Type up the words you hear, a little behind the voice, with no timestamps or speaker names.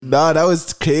Nah, that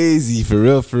was crazy. For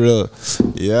real, for real.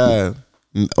 Yeah.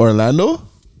 Orlando?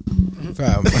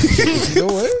 Fam. You know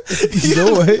what? You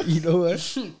know what? You know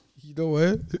what? You know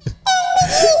what?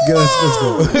 Get let's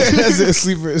go. That's it.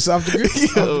 Sleeper. It's off the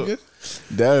good.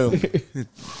 Damn.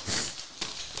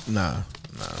 Nah.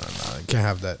 I can't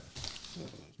have that.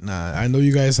 Nah, I know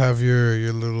you guys have your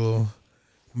little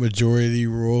majority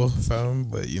rule, fam,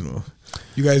 but you know,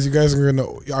 you guys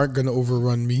aren't gonna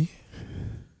overrun me.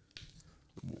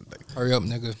 Hurry up,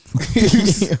 nigga.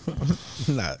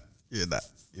 Nah, you're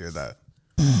not.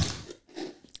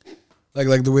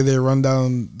 Like the way they run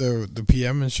down the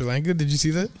PM in Sri Lanka. Did you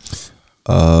see that?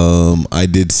 I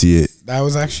did see it. That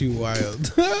was actually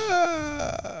wild.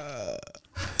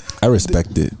 I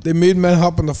respect it. They made men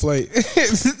hop on the flight.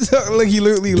 Like he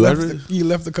literally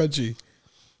left the country.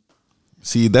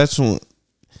 See, that's when,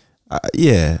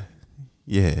 yeah,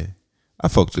 I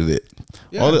fucked with it.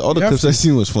 Yeah, all the clips I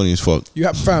seen was funny as fuck. You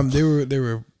have fam. They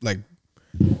were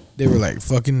like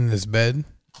fucking in his bed.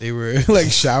 They were like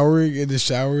showering in the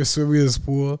shower, swimming in his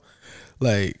pool.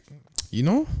 Like, you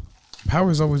know, power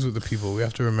is always with the people. We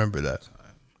have to remember that.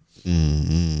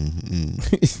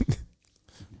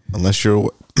 Unless you're,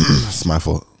 it's my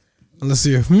fault. Unless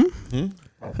you're,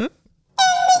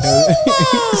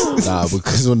 Nah,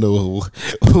 because when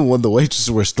the waitresses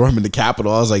were storming the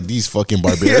Capitol, I was like, these fucking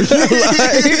barbarians. I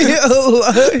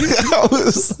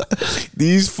was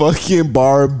these fucking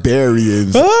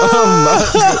barbarians.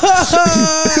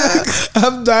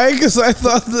 I'm dying because I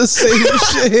thought the same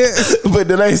shit. But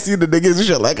then I see the niggas and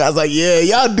shit like, I was like, yeah,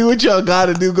 y'all do what y'all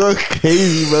gotta do. Go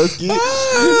crazy, broski.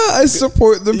 I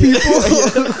support the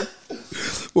people.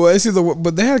 Well, I see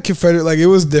but they had Confederate, like it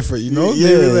was different, you know?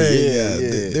 They were like,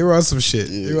 they were on some shit.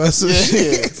 They were on some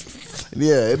shit.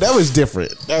 Yeah, that was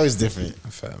different.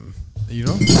 Fam. You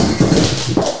know?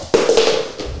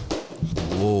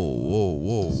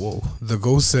 Whoa. The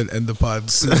ghost said end the pod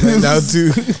right now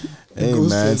too.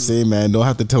 Hey man, don't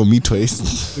have to tell me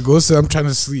twice. The ghost said I'm trying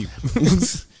to sleep.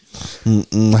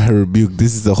 I rebuke.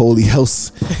 This is a holy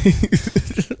house.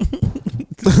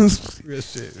 Real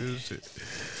shit.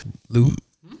 Lou,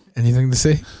 anything to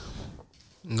say?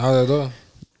 Not at all.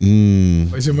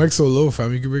 Why is your mic so low,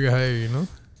 fam? You can bring it higher, you know?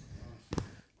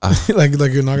 Like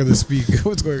you're not gonna speak.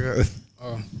 What's going on?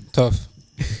 Oh, tough.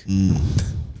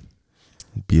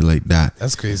 Be like that.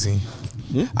 That's crazy.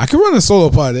 I can run a solo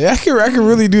pod. I can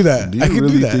really do that. I can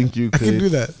really think you could? I can do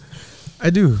that. I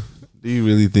do. Do you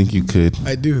really think you could?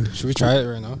 I do. Should we try it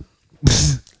right now?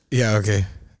 Yeah, okay.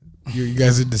 You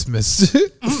guys are dismissed.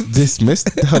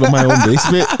 Dismissed out of my own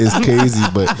basement is crazy,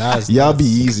 but y'all be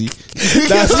easy.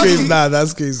 That's crazy. Nah,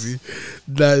 that's crazy.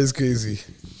 That is crazy.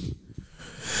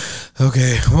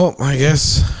 Okay, well, I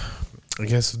guess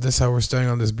that's how we're starting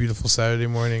on this beautiful Saturday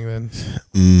morning then.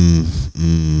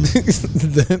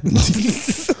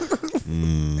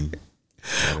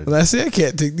 When I say I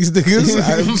can't take these niggas,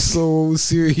 I'm so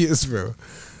serious, bro.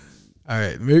 All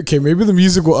right, maybe the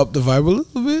music will up the vibe a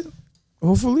little bit.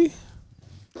 Hopefully.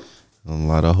 A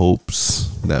lot of hopes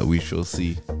that we shall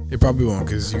see. It probably won't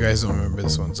because you guys don't remember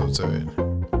this one, so it's alright.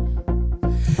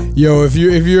 Yo, if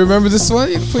you remember this one,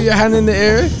 you can put your hand in the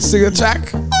air, sing a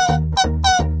track.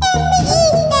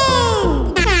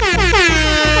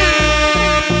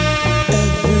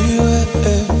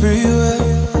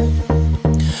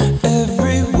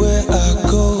 Everywhere I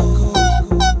go,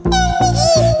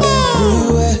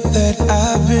 everywhere that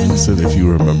I've been. So if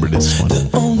you remember this one.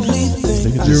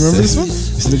 Do you remember this one?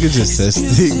 This nigga just says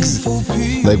things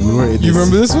like we were. You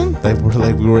remember this one? Like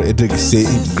we were into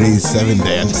grade 7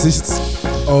 dances.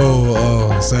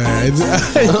 Oh, sorry.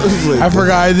 I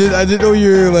forgot. I didn't know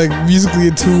you were like musically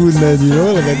in tune. Then you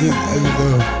know, like I didn't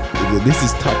know. This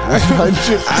is top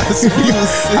 100 ass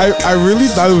music. I really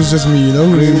thought it was just me. You know,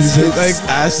 like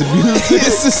ass music.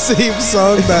 It's the same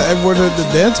song that everyone heard the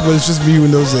dance, but it's just me who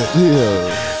knows it.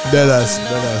 Yeah, dead ass.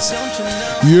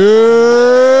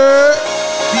 Yeah.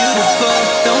 Beautiful,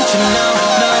 don't you know?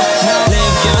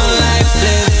 Live your life.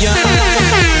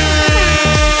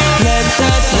 Let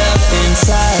that love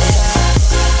inside.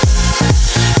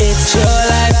 It's your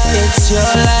life.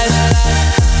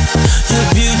 Your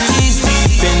beauty's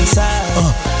deep inside.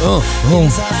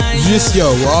 Just yo,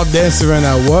 we're all dancing right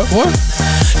now. What? Don't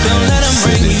let them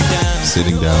bring you down.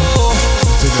 Sitting down.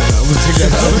 I'm gonna take that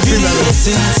out.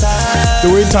 The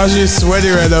way Taji is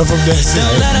sweating right now from dancing.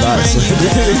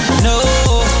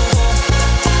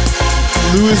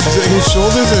 Louis, his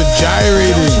shoulders are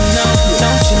gyrating.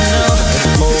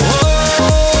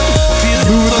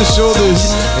 Lou with the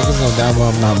shoulders. Niggas go down while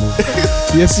I'm not moving.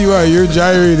 Yes, you are. You're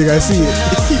gyrating. I see it.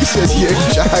 He said you're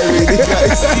gyrating.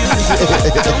 I see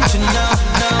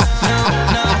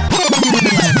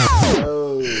it.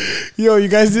 Yo, you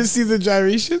guys didn't see the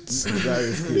gyrations?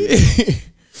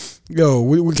 Yo,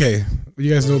 okay. What do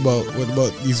you guys know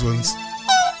about these ones?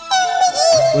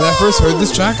 When I first heard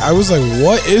this track, I was like,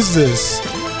 "What is this?"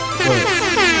 But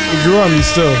it grew on me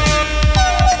still.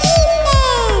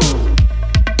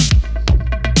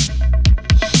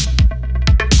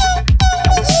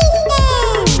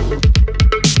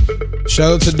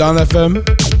 Shout out to Don FM.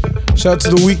 Shout out to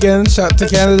The Weeknd. Shout out to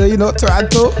Canada. You know,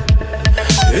 Toronto.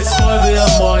 It's 5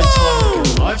 a.m. my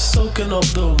time. I've soaking up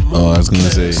the moon. Oh, I was gonna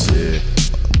say, yeah.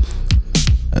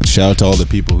 Shout out to all the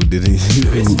people who didn't,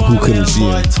 who couldn't see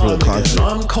him for the concert.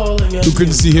 Who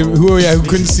couldn't see him? Who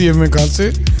couldn't see him in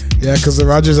concert? Yeah, because the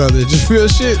Rogers out there just real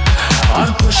shit.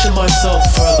 I'm pushing myself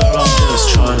further. I'm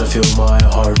just trying to feel my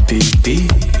heartbeat beat.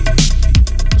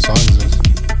 What song is this?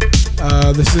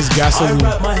 This is Gasoline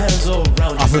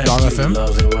off of Don FM.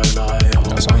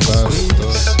 That song does.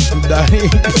 I'm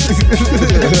dying.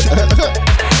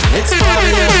 It's 5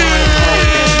 a.m. my time,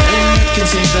 and you can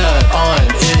see that I'm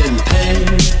in pain.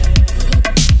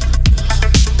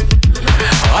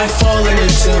 I've fallen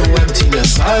into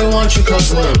emptiness. I want you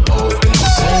 'cause we're both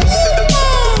insane.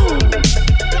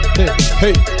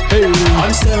 Hey.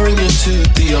 I'm staring into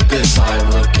the abyss. I'm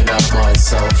looking at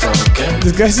myself again.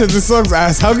 This guy said the song's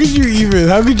ass. How could you even?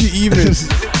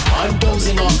 I'm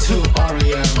dozing off to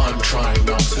REM. I'm trying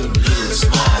not to lose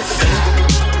my faith.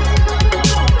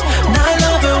 And I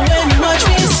love it when you watch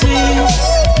me sing.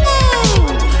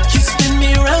 You spin me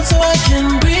around so I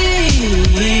can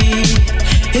breathe.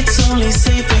 It's only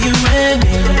safe for you and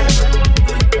me.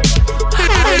 I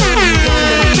know you won't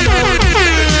let me go.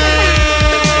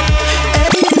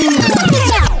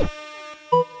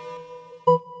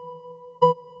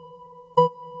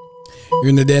 You're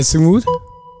in the dancing mood?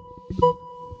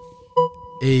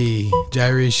 Hey,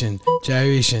 gyration,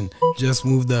 just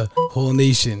move the whole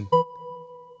nation.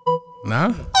 Nah?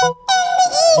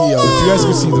 Yo, if you guys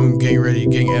can see them getting ready,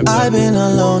 getting amped up. I've been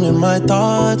alone in my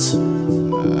thoughts.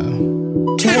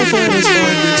 Can't feel this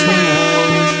void between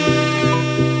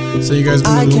us. So you guys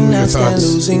been I alone with your cannot stand thoughts?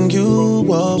 losing you.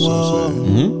 Whoa,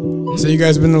 whoa. So you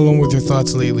guys been alone with your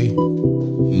thoughts lately?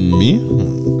 Me?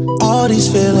 All these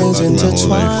feelings My whole life.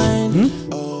 intertwined.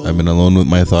 I've been alone with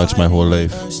my thoughts my whole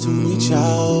life. To reach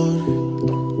out.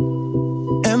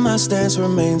 And my stance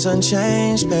remains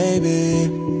unchanged, baby.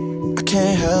 I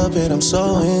can't help it, I'm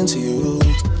so into you.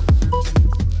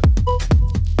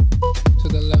 To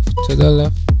the left, to the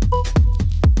left.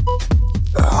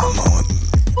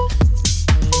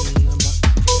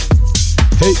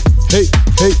 Hey.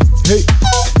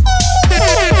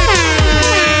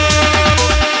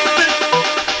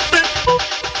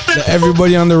 Let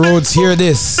everybody on the roads hear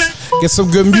this. Get some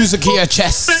good music in your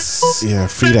chest. Yeah,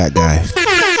 free that guy.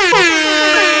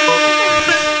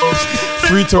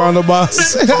 Free Toronto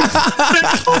boss.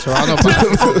 Toronto.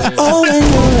 Oh, when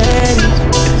you're ready,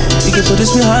 we can put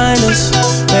this behind us.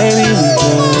 Maybe we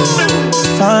can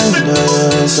find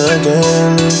us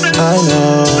again. I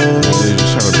know. They're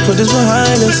just trying to Put this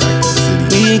behind us.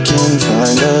 We can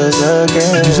find us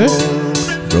again. You say?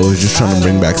 Bro is just trying to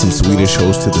bring back some Swedish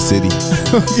hoes to the city.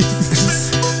 And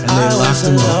they locked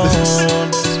him up.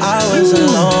 I was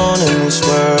alone in this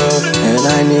world, and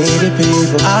I needed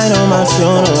people. I know my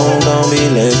funeral gon' be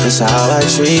lit, 'cause how I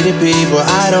treated people.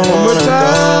 I don't wanna go.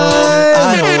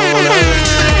 I don't wanna.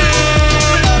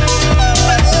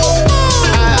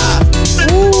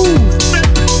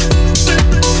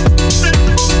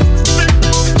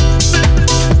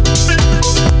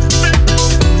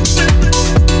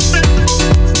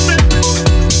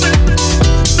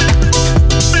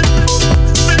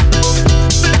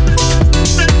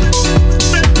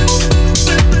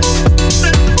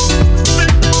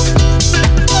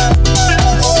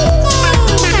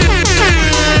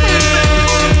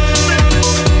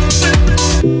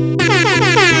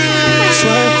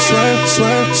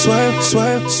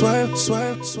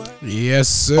 Swerve. Yes,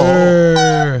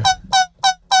 sir.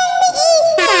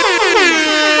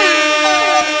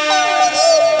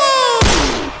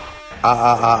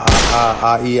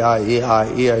 Are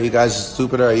you guys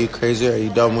stupid or are you crazy or are you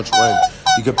dumb? Which one?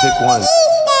 You can pick one.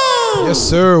 Yes,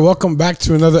 sir. Welcome back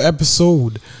to another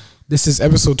episode. This is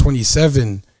episode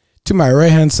 27. To my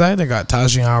right hand side, I got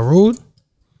Tajian Road.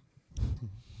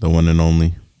 The one and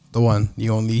only. The one, the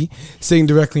only. Sitting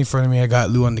directly in front of me, I got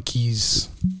Lou on the keys.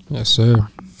 Yes, sir.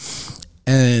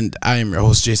 And I am your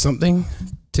host, Jay Something.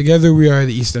 Together we are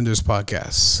the EastEnders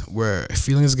podcast, where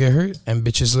feelings get hurt and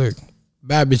bitches lurk.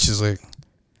 Bad bitches lurk.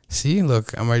 See,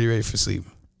 look, I'm already ready for sleep.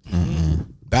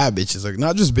 Bad bitches lurk.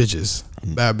 Not just bitches.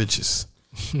 Bad bitches.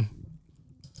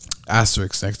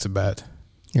 Asterisk next to bad.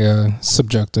 Yeah,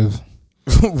 subjective.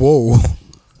 Whoa.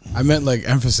 I meant like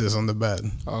emphasis on the bad.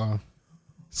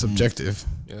 Subjective.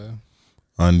 Yeah.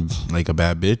 On like a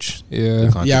bad bitch. Yeah.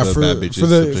 The concept Yeah, of a bad bitch is for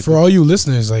subjective. all you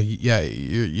listeners, like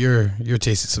your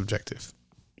taste is subjective,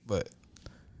 but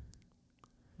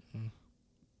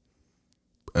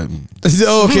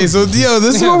okay, so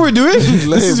this is what we're doing.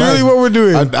 This is really what we're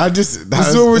doing. This is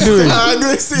what we're doing.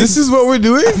 This is what we're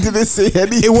doing. I didn't say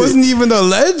anything. It wasn't even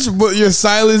alleged, but your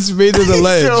silence made it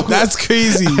alleged. Yo. That's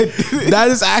crazy. That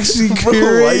is actually crazy.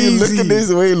 Bro, why you looking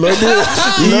this way?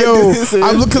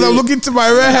 I'm looking to my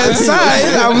right hand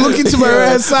side. I'm looking to my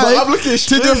right hand side. I'm looking to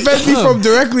straight. defend me from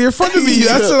directly in front of me.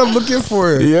 That's what I'm looking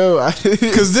for.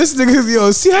 Because this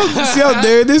nigga, see how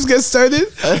dare this gets started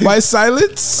by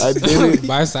silence. I didn't.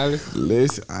 By silence.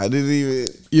 Listen, I didn't even.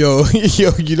 Yo,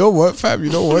 you know what, fam?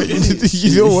 You know what?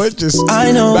 You know what? Just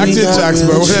I know back we to got Jacks,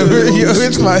 bro. Whatever. Yo,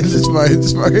 it's fine.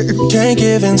 Can't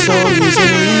give in so easily.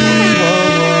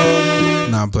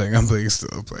 Nah, I'm playing still.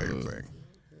 I'm playing.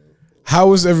 How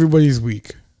was everybody's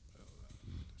week?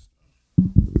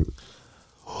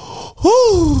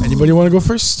 Anybody want to go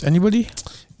first? Anybody?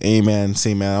 Hey man,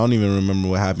 say man, I don't even remember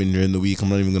what happened during the week. I'm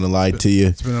not even gonna lie to you.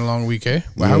 It's been a long week, eh?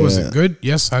 Well, how was it? Good?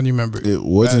 Yes. How do you remember? It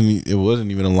wasn't. It wasn't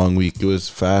even a long week. It was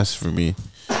fast for me.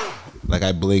 Like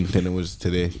I blinked and it was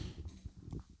today.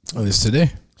 Oh, it's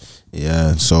today.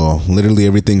 Yeah. So literally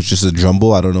everything's just a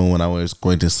jumble. I don't know when I was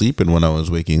going to sleep and when I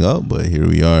was waking up, but here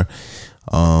we are.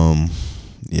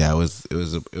 Yeah, it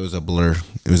was a blur.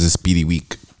 It was a speedy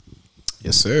week.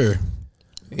 Yes, sir.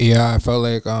 Yeah, I felt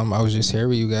like I was just here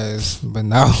with you guys, but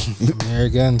now I'm here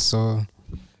again. So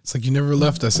It's like you never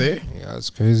left us, eh? yeah, it's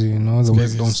crazy. You know, the work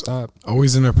crazy. don't stop.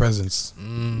 Always in our presence.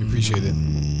 We appreciate it.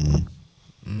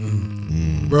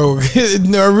 Bro, no,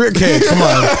 okay, come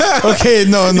on. Okay,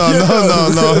 no. Nah,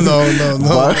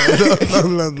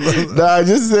 I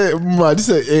just said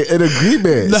an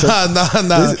agreement.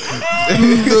 Nah.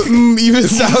 Even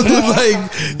sounded like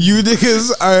you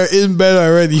niggas are in bed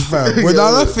already, fam. We're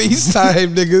not on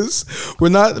FaceTime, niggas. We're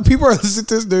not. People are listening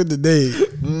to this during the day,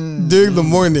 during the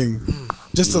morning.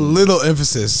 Just a little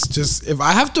emphasis. Just if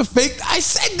I have to fake, I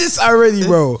said this already,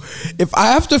 bro. If I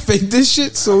have to fake this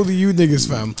shit, so do you niggas,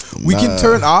 fam. We can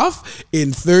turn off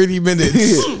in 30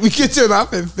 minutes. We can turn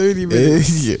off in 30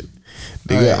 minutes. Yeah.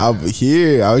 Nigga, I'm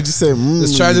here. I was just saying.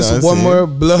 Let's try this one more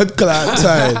blood clot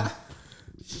time.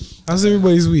 How's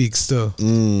everybody's week still?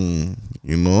 You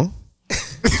know.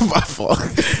 My fault.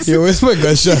 Yo, where's my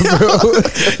gunshot, bro?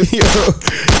 yo.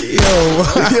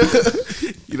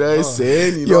 You know what I'm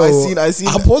saying? You know, I seen.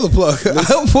 I'll pull the plug.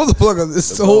 I'll pull the plug on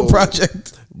this whole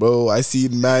project. Bro, I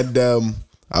seen mad. I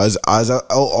was out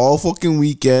all fucking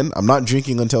weekend. I'm not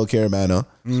drinking until Caravana.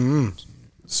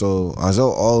 So I was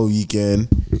out all weekend.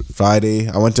 Friday,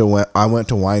 I went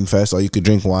to Wine Fest. Or you could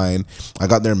drink wine. I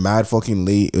got there mad fucking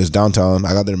late. It was downtown.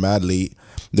 I got there mad late.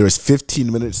 There was 15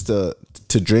 minutes to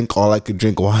drink. All I could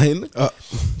drink wine.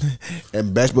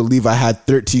 And best believe I had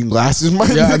 13 glasses.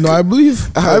 Yeah, no, I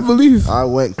believe. I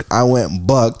went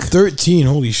buck 13.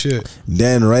 Holy shit.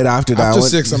 Then right after that, After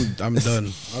 6, I'm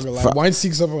done. I'm gonna lie. Wine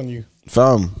sneaks up on you.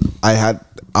 Fam, I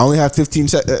only had 15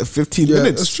 minutes.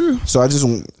 That's true. So I just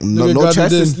no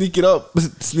chance to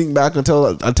sneak back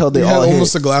until they all hit.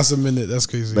 Almost a glass a minute. That's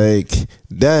crazy. Like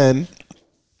then,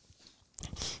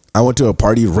 I went to a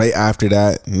party right after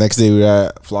that. Next day we were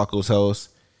at Flacco's house.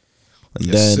 And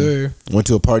Yes, then sir. went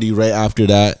to a party right after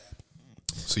that.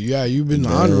 So yeah, you've been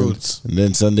on roads. And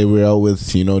then Sunday we were out with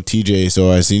TJ.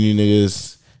 So I seen you niggas.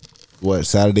 What,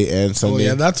 Saturday and Sunday? Oh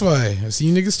yeah, that's why. I see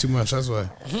you niggas too much. That's why.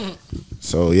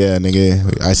 So yeah,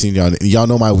 nigga, I seen y'all. Y'all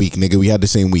know my week, nigga. We had the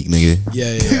same week, nigga.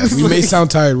 Yeah. We may sound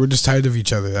tired. We're just tired of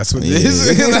each other. That's what it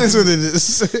is. That's what it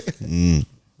is.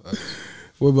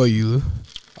 What about you, Lou?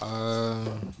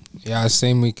 Yeah,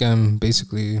 same weekend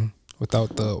basically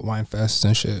without the wine fest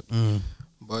and shit.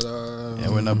 But Yeah,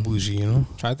 we're not bougie, you know.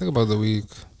 trying to think about the week.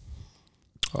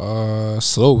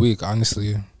 Slow week,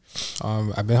 honestly.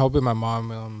 I've been helping my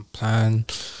mom plan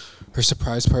her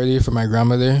surprise party for my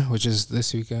grandmother, which is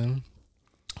this weekend.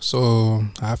 So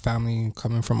I have family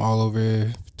coming from all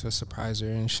over to surprise her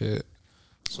and shit.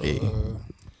 So you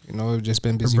know, I've just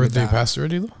been Her busy with birthday that. passed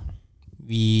already, though.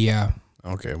 Yeah.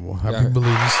 Okay, well, happy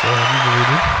belated. Still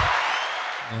happy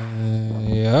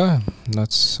Yeah,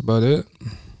 that's about it.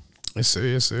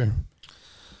 belated. Yes, sir.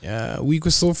 Yeah, week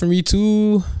was slow for me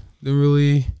too. Didn't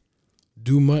really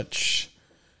do much.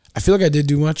 I feel like I did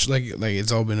do much. Like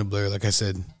it's all been a blur, like I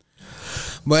said.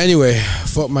 But anyway,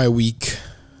 fuck my week.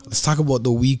 Let's talk about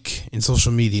the week in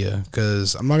social media,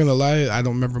 because I'm not gonna lie, I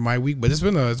don't remember my week, but it's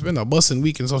been a busting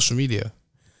week in social media.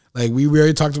 Like we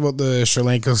already talked about the Sri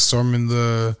Lanka storming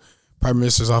the Prime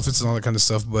Minister's office and all that kind of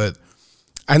stuff, but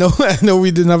I know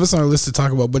we didn't have this on our list to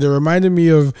talk about, but it reminded me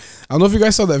of, I don't know if you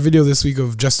guys saw that video this week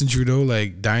of Justin Trudeau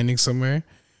like dining somewhere,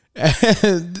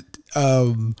 and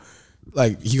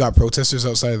like he got protesters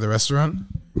outside of the restaurant.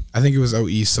 I think it was out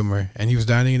east somewhere, and he was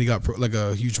dining and he got like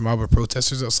a huge mob of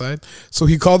protesters outside. So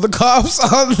he called the cops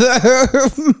on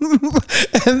them,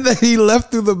 and then he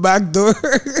left through the back door.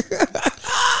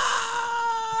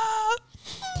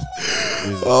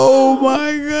 Oh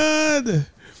my god!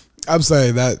 I'm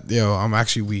sorry that I'm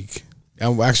actually weak.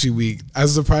 I'm actually weak.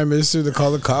 As the prime minister, to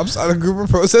call the cops on a group of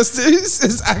protesters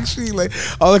is actually like,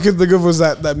 all I could think of was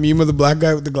that meme of the black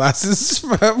guy with the glasses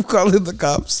from calling the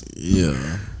cops.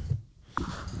 Yeah.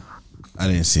 I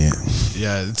didn't see it.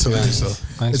 Yeah, it's hilarious.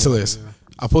 So it's hilarious.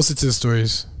 I'll post it to the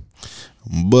stories.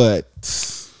 But,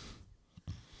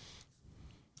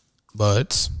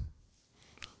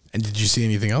 and did you see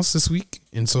anything else this week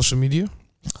in social media?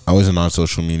 I wasn't on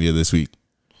social media this week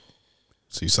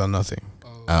So you saw nothing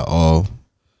at all.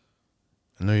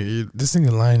 No, this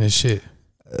nigga lying as shit.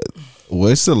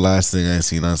 What's the last thing I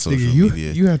seen on social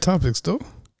media? You had topics though.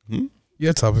 You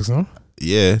had topics, no?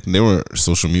 Yeah, they weren't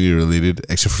social media related,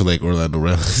 except for like Orlando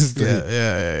Rams.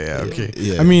 Yeah. Okay.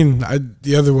 Yeah. I mean,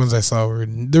 the other ones I saw were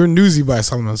newsy, but I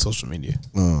saw them on social media.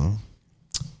 Oh.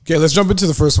 Okay, let's jump into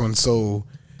the first one. So,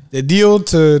 the deal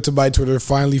to buy Twitter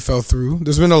finally fell through.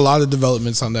 There's been a lot of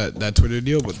developments on that Twitter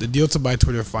deal, but the deal to buy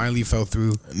Twitter finally fell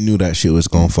through. Knew that shit was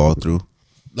gonna fall through.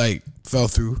 Like, fell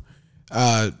through.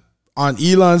 On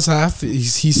Elon's half,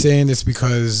 he's saying it's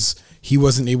because he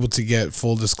wasn't able to get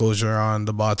full disclosure on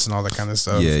the bots and all that kind of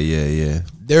stuff. Yeah.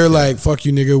 They're like, fuck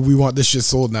you, nigga. We want this shit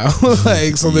sold now.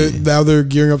 Like, so now they're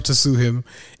gearing up to sue him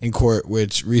in court,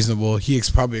 which reasonable. He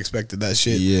probably expected that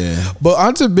shit. Yeah. But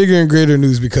on to bigger and greater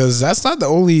news, because that's not the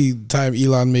only time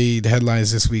Elon made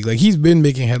headlines this week. Like, he's been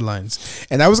making headlines.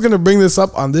 And I was going to bring this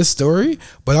up on this story,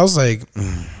 but I was like,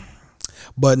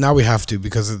 but now we have to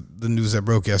because of the news that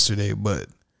broke yesterday. But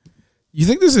you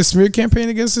think there's a smear campaign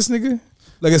against this nigga?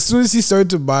 Like, as soon as he started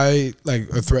to buy,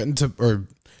 like, or threatened to, or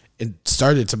it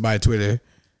started to buy Twitter,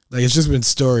 like, it's just been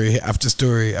story after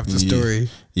story after story.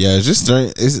 Yeah, it's just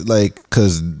starting. It's like,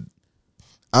 because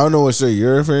I don't know what story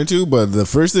you're referring to, but the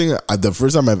first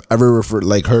time I've ever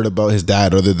heard about his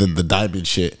dad, other than the diamond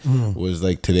shit, was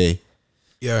like today.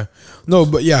 Yeah. No,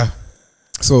 but yeah.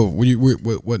 So,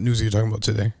 what news are you talking about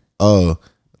today? Oh,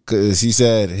 because he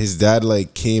said his dad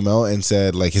like came out and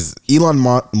said like his Elon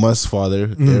Musk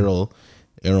father,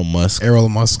 Errol Musk.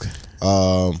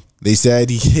 They said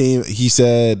he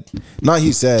said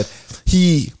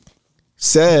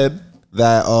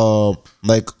that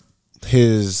like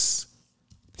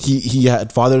he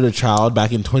had fathered a child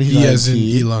back in 2019. He as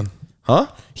in Elon. Huh?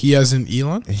 He as in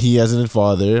Elon? He as in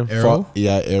father. Errol?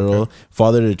 Errol. Okay.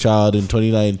 Fathered a child in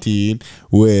 2019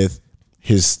 with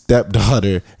his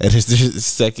stepdaughter and his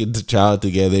second child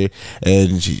together,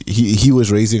 and he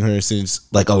was raising her since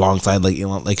like alongside like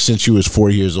Elon, like since she was 4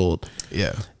 years old.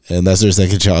 Yeah, and that's their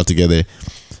second child together.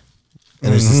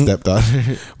 And it's his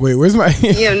stepdaughter. Wait, where's my?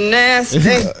 You nasty.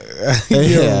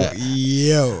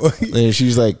 Yo. And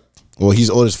she's like, well,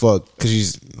 he's old as fuck because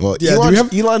she's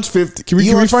Elon's 50. Can we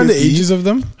find 50? The ages of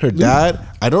them? Her dad,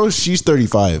 I know she's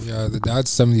 35. Yeah, the dad's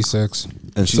 76.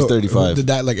 And she's 35. The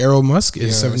dad, like Errol Musk,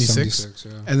 is 76.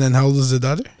 Yeah. And then how old is the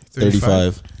daughter?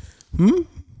 35.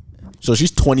 So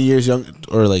she's 20 years young,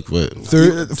 or like what?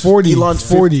 40. Elon's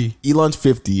 40. Elon's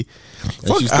 50.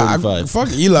 And she's 35. Fuck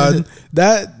Elon.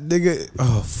 That nigga,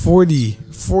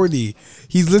 40.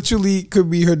 He's literally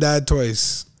could be her dad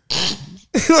twice.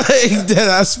 Like, dead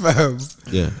ass fam.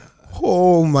 Yeah.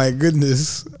 Oh my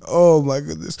goodness. Oh.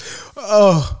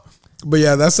 But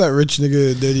yeah, that's that rich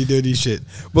nigga dirty shit.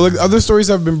 But like, other stories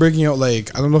have been breaking out.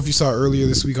 Like, I don't know if you saw earlier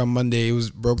this week on Monday, it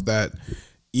was broke that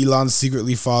Elon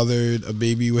secretly fathered a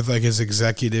baby with like his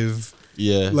executive.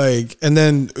 Yeah. Like, and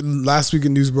then last week a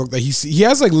news broke that he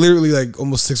has like literally like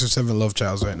almost 6 or 7 love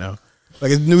childs right now.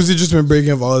 Like, news has just been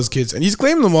breaking up all his kids, and he's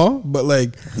claimed them all, but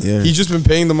like, he's just been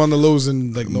paying them on the lows,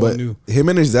 and like no one knew. Him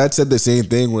and his dad said the same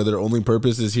thing, where their only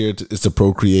purpose is to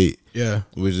procreate. Yeah,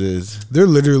 which is they're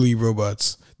literally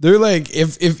robots. They're like,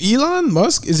 if Elon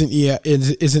Musk isn't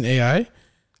AI,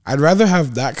 I'd rather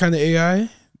have that kind of AI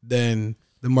than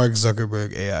the Mark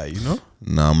Zuckerberg AI. You know?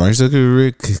 Nah, Mark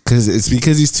Zuckerberg, because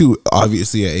he's too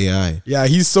obviously an AI. Yeah,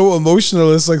 he's so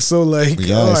emotional. It's like so like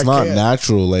it's not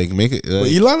natural. Like make it. Like,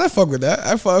 but Elon, I fuck with that.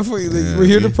 I fuck with we're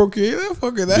here to procreate. I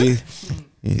fuck with that.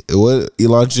 What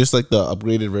Elon's just like the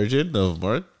upgraded version of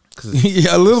Mark.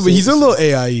 Yeah, a little bit. He's a little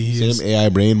AI. Same AI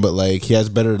brain, but like he has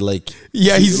better like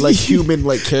he's like human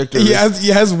like character. He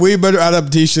has way better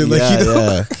adaptation. Like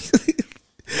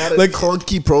like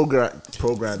clunky program.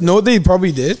 No, they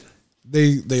probably did.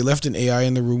 they left an AI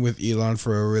in the room with Elon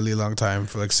for a really long time,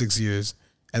 for like 6 years.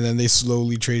 And then they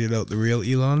slowly traded out the real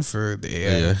Elon for the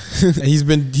AI. Yeah. And he's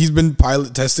been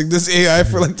pilot testing this AI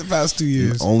for like the past 2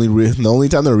 years. The only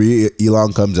time the real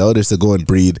Elon comes out is to go and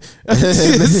breed.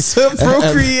 It's to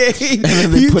procreate. And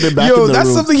then they put it back in the that's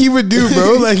room. something he would do,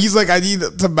 bro. Like he's like, I need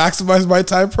to maximize my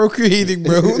time procreating,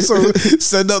 bro. So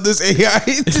send out this AI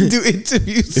to do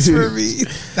interviews for me.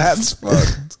 That's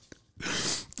fucked.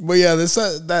 But yeah, that's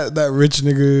that rich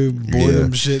nigga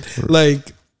boredom shit.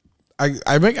 Like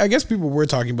I guess people were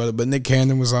talking about it, but Nick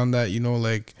Cannon was on that,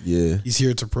 like he's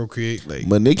here to procreate. Like,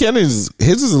 but Nick Cannon's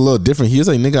his is a little different. He was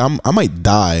like, nigga, I might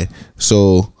die,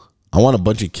 so I want a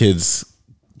bunch of kids.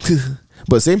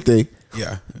 But same thing.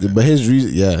 Yeah. But his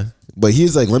reason, but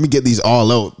he's like, let me get these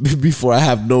all out before I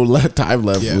have no time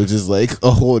left, which is like a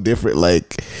whole different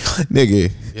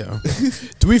nigga. Yeah.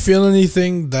 Do we feel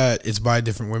anything that it's by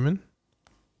different women?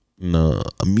 No,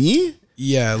 me.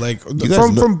 Yeah, like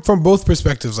from both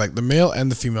perspectives, like the male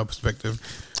and the female perspective,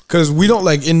 because we don't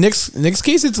like in Nick's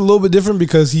case, it's a little bit different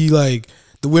because he like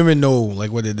the women know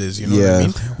like what it is, you know what I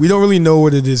mean? We don't really know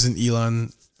what it is in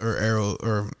Elon or Errol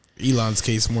or Elon's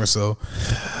case more so.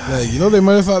 Like they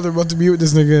might have thought they're about to be with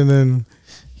this nigga, and then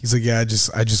he's like, yeah, I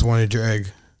just wanted your egg.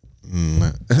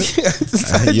 I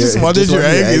just wanted your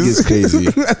egg is crazy.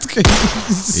 That's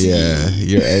crazy. Yeah,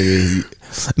 your egg is.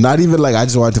 Not even like I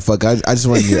just wanted to fuck. I just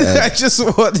wanted your egg. I just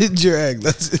wanted your egg.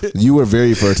 That's it. You were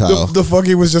very fertile. The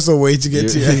fucking was just a way to get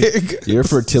to your egg. Your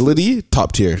fertility,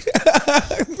 top tier.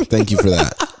 Thank you for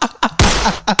that.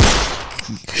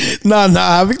 Nah,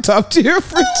 having top tier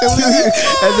fertility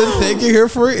and then thanking her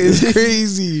for it is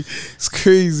crazy. It's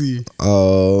crazy.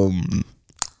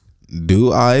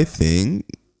 Do I think?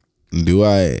 Do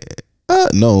I?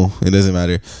 No, it doesn't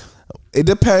matter. It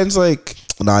depends. Like,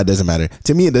 nah, it doesn't matter.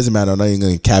 To me, it doesn't matter. I'm not even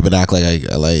gonna cap and act like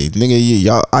nigga.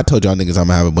 Y'all, I told y'all niggas I'm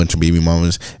gonna have a bunch of baby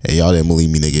mamas, and y'all didn't believe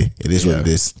me, nigga. It is what it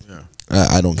is. Yeah.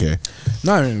 I don't care.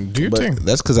 Nah, I mean, do your thing.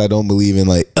 That's because I don't believe in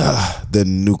the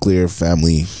nuclear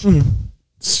family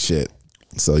shit.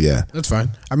 So yeah, that's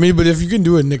fine. I mean, but if you can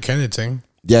do a Nick Cannon thing.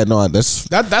 Yeah, no,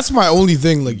 that's my only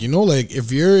thing. Like, like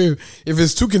if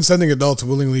it's two consenting adults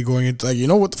willingly going into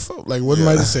what the fuck? Like, what am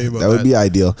I to say about that? That would be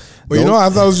ideal. But I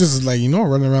thought it was just like,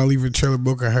 running around leaving trailer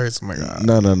broken hearts. Oh my God.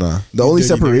 No. The only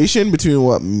separation between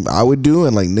what I would do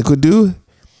and like Nick would do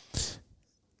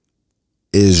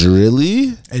is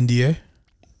really NDA.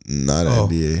 Not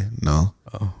NDA. No.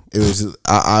 Oh. It was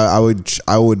I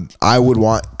would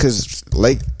want, because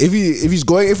like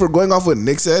if we're going off what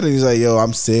Nick said and he's like, yo,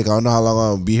 I'm sick, I don't know how long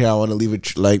I'll be here, I want to leave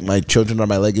it like my children are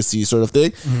my legacy sort of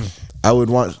thing. I would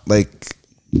want like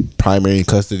primary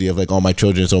custody of like all my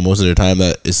children, so most of their time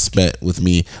that is spent with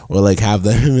me, or like have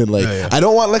them in like I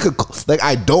don't want like a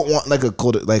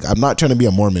cult, like I'm not trying to be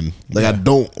a Mormon, like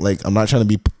I'm not trying to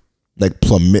be like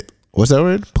what's that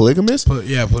word, polygamous.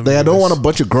 Polygamous. Like I don't want a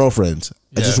bunch of girlfriends.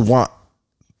 I just want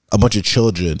a bunch of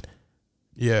children.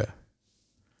 Yeah.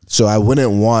 So I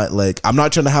wouldn't want I'm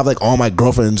not trying to have like all my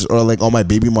girlfriends or like all my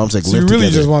baby moms like so live you really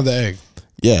together. just want the egg.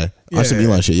 Yeah. On some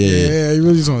Elon shit. Yeah. You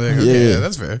really just want the egg. Okay, yeah,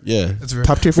 that's fair. Yeah. That's fair.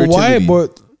 Top tier fertility. Why?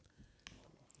 But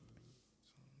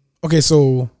okay,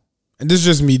 so, and this is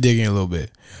just me digging a little bit.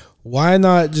 Why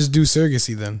not just do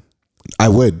surrogacy then? I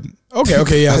would.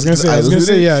 Okay, yeah. I was gonna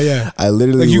say, yeah. I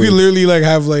literally you could literally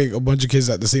have like a bunch of kids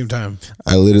at the same time.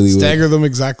 I literally stagger them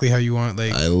exactly how you want.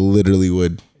 Like I literally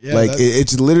would. Yeah,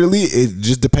 it's literally, it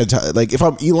just depends how, like if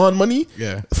I'm Elon money,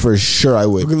 for sure I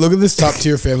would. Look at this top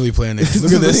tier family planning.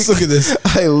 Look at this. Look at this.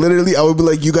 I would be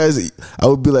like, you guys. I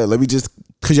would be like, let me just,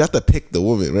 because you have to pick the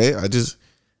woman, right?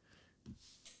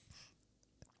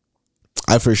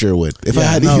 I for sure would. If I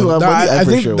had Elon money, I for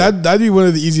think sure would. That'd be one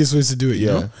of the easiest ways to do it. You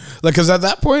know, like because at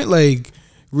that point, like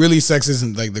really, sex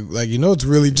isn't it's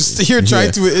really just you're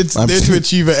trying to it's there to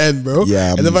achieve an end, bro.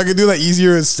 Yeah, and if I could do that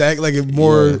easier and stack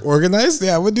more organized,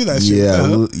 I would do that shit.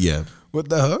 Yeah. What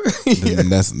the hell?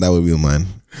 That would be mine.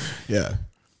 Yeah,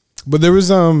 but there was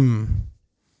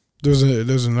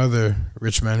another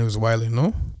rich man who was wilding.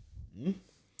 No,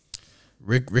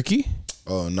 Ricky.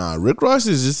 Oh nah, Rick Ross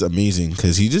is just amazing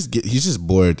because he's just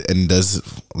bored and does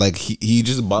like he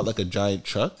just bought like a giant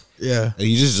truck. Yeah, and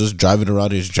he's just driving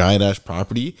around his giant ass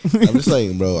property. I'm just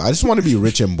like, bro, I just want to be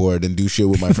rich and bored and do shit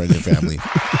with my friends and family.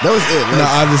 That was it. Like,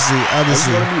 honestly, I just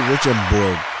want to be rich and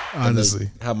bored. Honestly,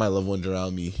 and, have my loved ones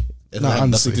around me and have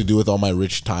nothing to do with all my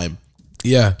rich time.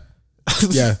 Yeah,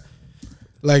 yeah.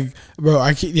 Like, bro,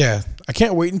 I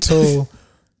can't wait until.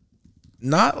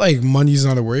 Not like money's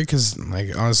not a worry because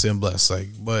like honestly I'm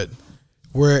blessed, but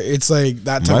where it's like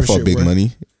that type my of fault shit big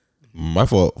money, my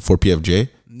fault for PFJ.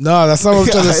 No, that's not what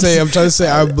I'm trying to say. I'm trying to say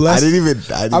I'm blessed.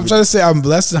 I'm trying to say I'm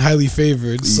blessed and highly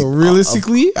favored. So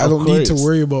realistically, I don't need to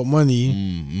worry about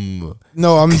money.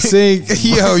 No, I'm saying,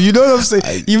 yo, you know what I'm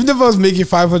saying? Even if I was making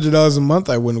 $500 a month,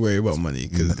 I wouldn't worry about money.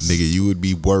 Cause nigga, you would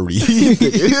be worried.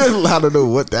 I don't know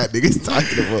what that nigga's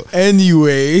talking about.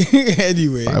 Anyway.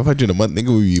 500 a month,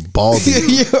 nigga would be balding.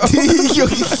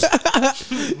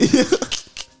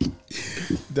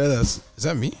 Is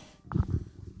that me?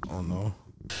 Oh no.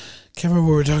 Can't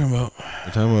remember what we're talking about.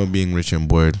 We're talking about being rich and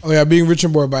bored. Oh yeah, being rich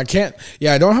and bored. But I can't.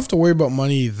 Yeah, I don't have to worry about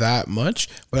money that much.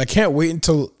 But I can't wait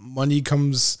until money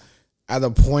comes at a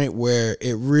point where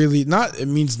it really it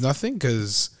means nothing,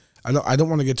 because I don't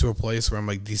want to get to a place where I'm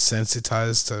like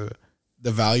desensitized to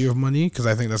the value of money, because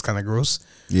I think that's kind of gross.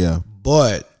 Yeah.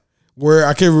 But where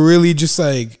I can really just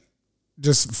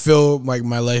fill like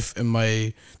my life and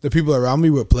the people around me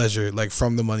with pleasure, like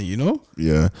from the money, you know?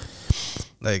 Yeah.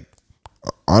 Like,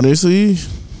 honestly,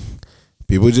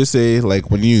 people just say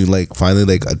like when you like finally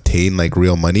like attain like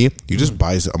real money, you just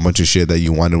buy a bunch of shit that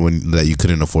you wanted that you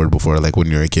couldn't afford before, like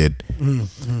when you're a kid.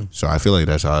 So I feel like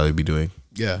that's how I'd be doing.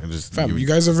 Yeah, fam, you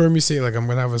guys have heard me say like I'm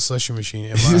gonna have a slushy machine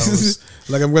in my house.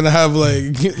 Like I'm gonna have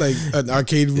like an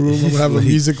arcade room. I'm gonna have a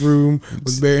music room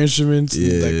with bare instruments,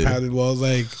 and, like padded walls.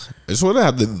 Like I just want to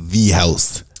have the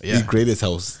house, the greatest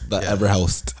house that ever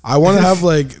housed. I want to have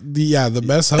like the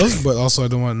best house, but also I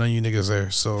don't want none of you niggas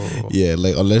there. So yeah,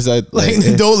 like unless I like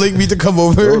don't link me to come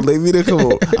over. Don't link me to come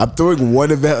over. I'm throwing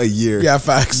one event a year. Yeah,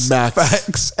 facts.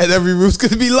 Facts. And every room's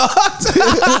gonna be locked.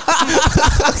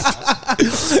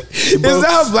 Is that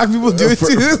how black people do it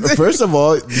too? First of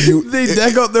all, they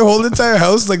deck out their whole entire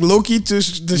house like low key to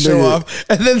show off,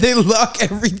 and then they lock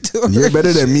every door. You're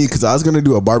better than me because I was gonna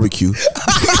do a barbecue. You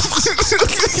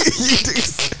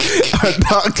are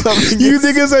not coming. You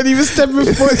niggas aren't even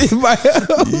stepping foot in my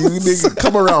house. You niggas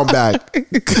come around back.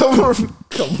 Come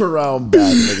around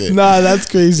back, nigga. Nah, that's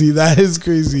crazy. That is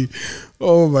crazy.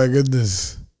 Oh my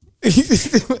goodness.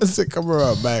 Come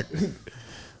around back.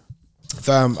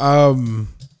 Fam,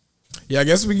 yeah, I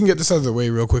guess we can get this out of the way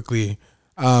real quickly.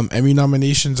 Emmy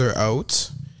nominations are out.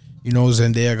 You know,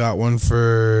 Zendaya got one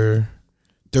for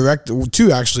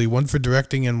two actually, one for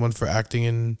directing and one for acting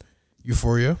in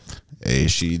Euphoria. Hey,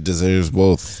 she deserves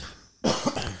both.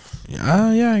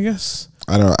 Yeah, I guess.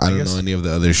 I don't know any of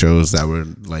the other shows that were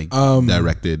like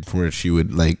directed where she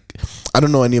would like. I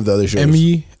don't know any of the other shows.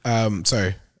 Emmy,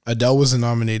 Adele wasn't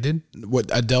nominated.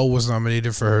 Adele was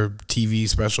nominated for her TV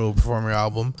special performer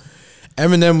album.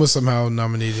 Eminem was somehow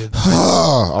nominated.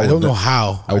 I don't know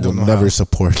how. I will never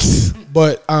support.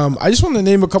 But I just want to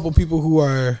name a couple people who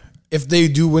are, if they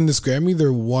do win this Grammy,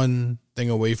 they're one thing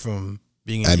away from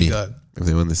being an EGOT. If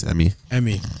they win this Emmy,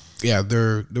 yeah,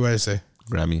 they're. What did I say?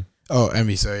 Grammy. Oh,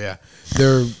 Emmy. Sorry, yeah,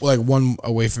 they're like one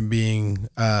away from being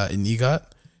an EGOT.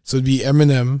 So it'd be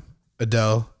Eminem,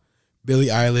 Adele, Billie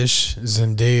Eilish,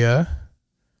 Zendaya,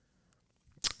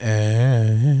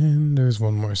 and there's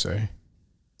one more. Sorry.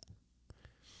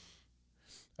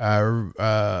 Can't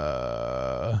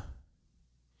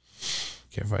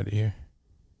find it here.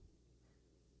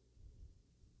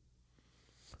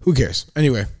 Who cares?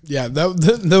 Anyway, yeah,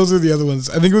 those are the other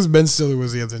ones. I think it was Ben Stiller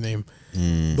was the other name.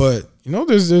 But you know,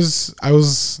 there's I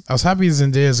was happy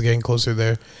Zendaya is getting closer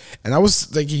there, and I was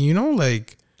thinking, you know,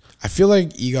 like I feel like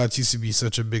EGOT used to be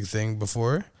such a big thing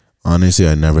before. Honestly,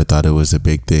 I never thought it was a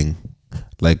big thing.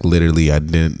 Like literally, I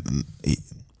didn't.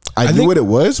 I knew what it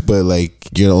was, but like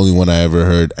you're the only one I ever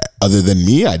heard. Other than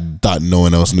me, I thought no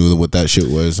one else knew what that shit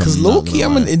was. Because low key,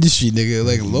 I'm an industry nigga.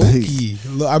 Like low key,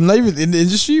 I'm not even in the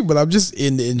industry, but I'm just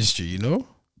in the industry. You know,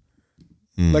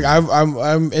 like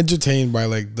I'm entertained by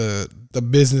like the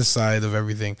business side of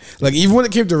everything. Like even when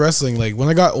it came to wrestling, like when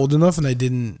I got old enough and I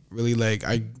didn't really like,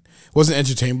 I wasn't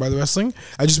entertained by the wrestling.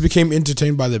 I just became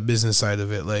entertained by the business side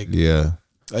of it. Like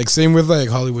like same with like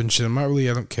Hollywood and shit.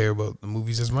 I don't care about the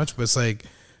movies as much, but it's like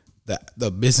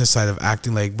the business side of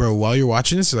acting. Like, bro, while you're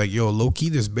watching this, you're like, yo, low key,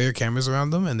 there's bare cameras around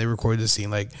them, and they recorded the scene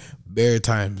like bare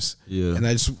times. Yeah, and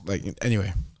I just like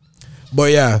anyway,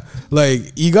 but yeah, like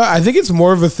EGOT, I think it's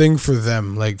more of a thing for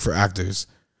them, like for actors,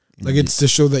 like it's to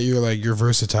show that you're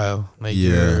versatile, like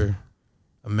you're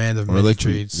a man of many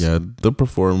trades. Yeah, the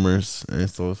performers and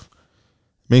stuff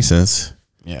makes sense.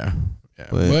 Yeah,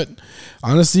 but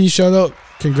honestly, shout out,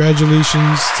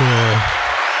 congratulations to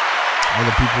all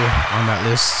the people on that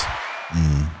list.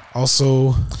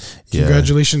 Also,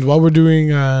 congratulations while we're doing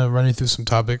running through some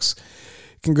topics.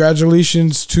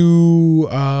 Congratulations to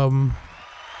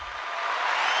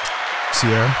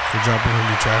Sierra for dropping her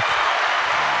new track.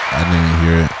 I didn't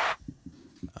hear it.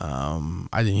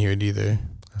 I didn't hear it either.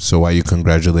 So why are you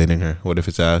congratulating her? What if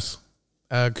it's ass?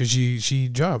 Because she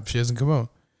dropped. She hasn't come out.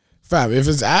 Fam, if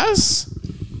it's ass,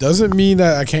 doesn't mean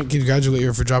that I can't congratulate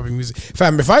her for dropping music.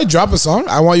 Fam, if I drop a song,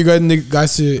 I want you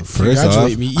guys to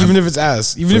congratulate me, even if it's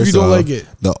ass, even if you don't like it.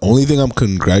 The only thing I'm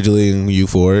congratulating you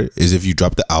for is if you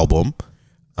drop the album.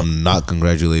 I'm not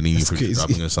congratulating you for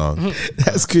dropping a song.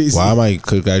 That's crazy. Why am I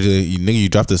congratulating you? Nigga, you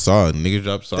dropped a song. Nigga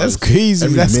dropped songs. That's crazy.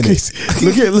 That's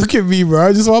crazy. Look at me, bro.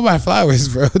 I just want my flowers,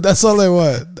 bro. That's all I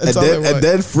want. And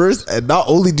then first, and not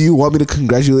only do you want me to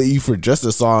congratulate you for just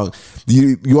a song,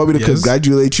 you want me to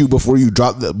congratulate you before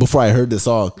I heard the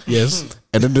song. Yes.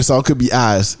 And then the song could be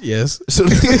ass. Yes. So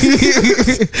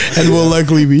and will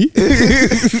likely be.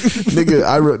 Nigga,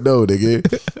 I wrote no,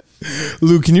 nigga.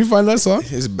 Luke, can you find that song?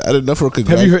 It's bad enough for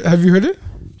congratulations. Have you heard it?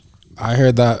 I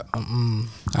heard that.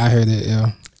 I heard it.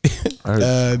 Yeah.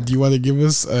 Do you want to give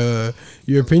us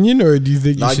your opinion, or do you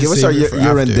think you should give us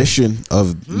your rendition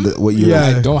of what you?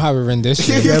 Yeah, I don't have a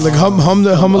rendition. Yeah, like hum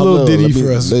a little ditty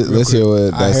for us. Let's hear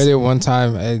what. I heard it one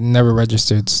time. It never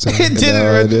registered. So. It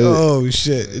didn't register. Oh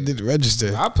shit! It didn't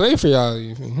register. I'll play for y'all.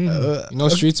 You know,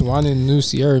 Streets wanting new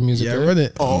Sierra music. Yeah, run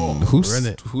it. Oh, who's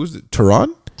it?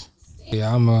 Tehran?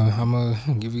 Yeah, I'm gonna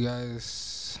give you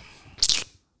guys.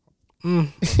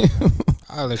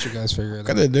 I'll let you guys figure it out.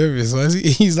 Kind of nervous.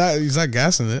 He's not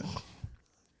gassing it.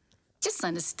 Just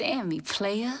understand me,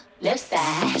 player. Left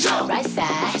side, right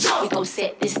side. We gon'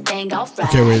 set this thing off right.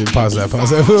 Okay, wait. Pause that.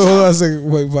 Hold on a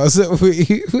second. Wait, pause it.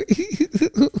 Wait.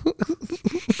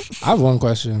 I have one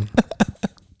question.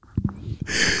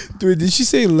 Dude, did she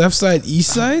say left side,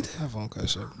 east side? I have one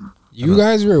question. You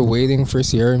guys were waiting for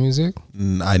Sierra music?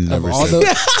 I never said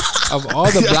that. Of all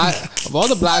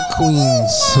the black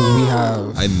queens we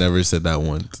have. I never said that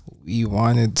once. We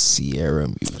wanted Sierra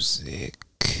music.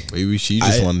 Maybe she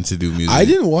just wanted to do music. I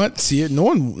didn't want Sierra. No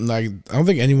one, like, I don't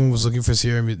think anyone was looking for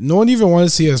Sierra music. No one even wanted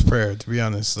Sierra's prayer, to be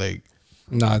honest. Like,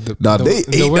 they ate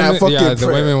that fucking prayer. The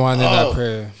women wanted that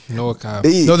prayer. No cap.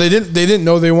 No, they didn't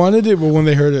know they wanted it, but when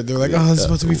they heard it, they're like, "Oh, this is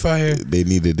supposed to be fire." They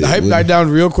needed it. The hype died down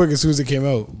real quick as soon as it came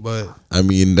out. But I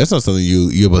mean, that's not something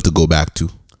you're about to go back to.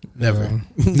 Never.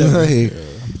 Never.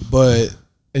 But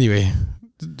anyway,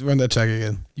 run that track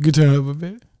again. You can turn it up a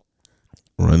bit.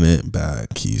 Run it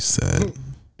back, he said.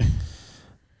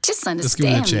 Just Let's give it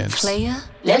a understand me, chance. player.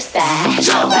 Left side,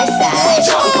 right side.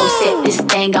 We gon' set this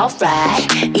thing off right.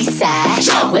 East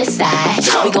side, west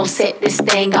side. We gon' set this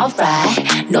thing off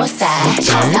right. North side,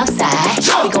 south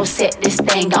side. We gon' set this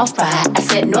thing off right. I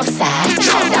said north side,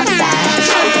 south side.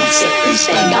 We gon' set this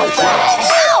thing off right.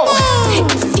 Ow!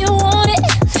 If you want it,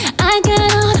 I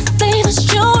got all the flavors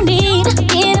you need.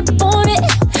 Get up on it.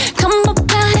 Come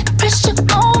apply the pressure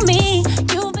on me.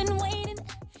 You've been waiting.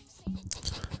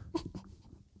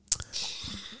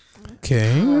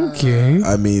 Okay.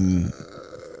 I mean,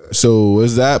 so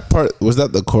was that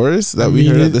the chorus that we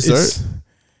heard at the start?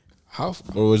 How?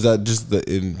 Or was that just the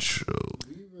intro?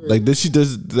 Like, did she do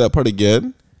that part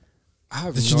again? I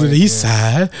have Did no you do the idea. east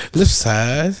side, left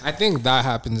side? I think that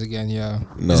happens again. Yeah.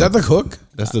 No. Is that the hook?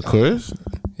 That's the chorus?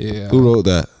 Yeah. Who wrote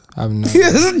that? I have no.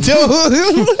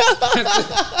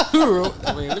 Who wrote?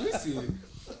 Wait, let me see.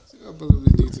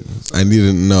 I need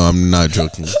to know. I'm not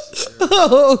joking.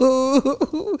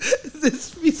 Oh,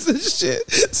 this piece of shit.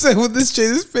 Say with this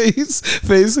change his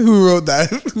face. Who wrote that?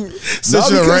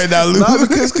 Searching it right now, Luke. No,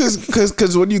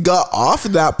 because when you got off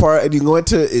of that part and you go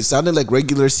into it sounded like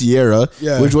regular Sierra,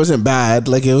 which wasn't bad.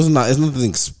 Like it's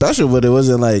nothing special, but it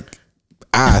wasn't like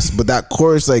ass. But that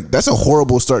chorus, like that's a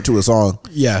horrible start to a song.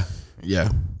 Yeah.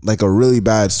 Like a really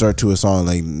bad start to a song.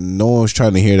 Like no one was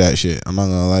trying to hear that shit. I'm not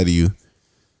gonna lie to you.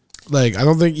 Like, I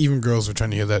don't think even girls were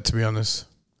trying to hear that, to be honest.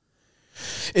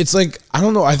 It's like, I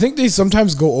don't know. I think they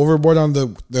sometimes go overboard on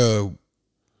the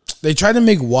they try to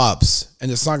make WAPs, and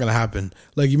it's not going to happen.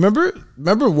 Like, you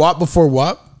remember WAP before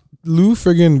WAP? Lou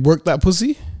friggin' worked that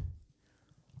pussy?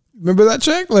 Remember that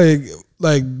track?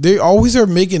 Like they always are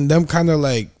making them kind of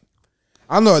like,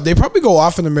 I don't know. They probably go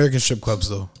off in American strip clubs,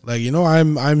 though. Like, you know,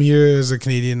 I'm here as a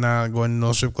Canadian now going to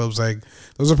no strip clubs. Like,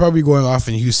 those are probably going off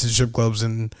in Houston strip clubs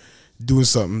and doing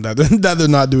something that they're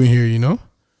not doing here, you know?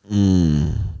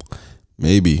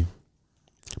 Maybe.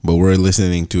 But we're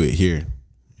listening to it here.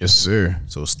 Yes, sir.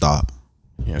 So stop.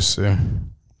 Yes, sir.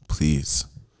 Please.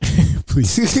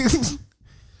 Please.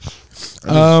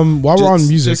 While we're on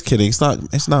music. Just kidding.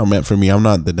 It's not meant for me. I'm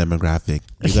not the demographic.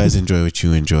 You guys enjoy what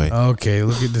you enjoy. Okay,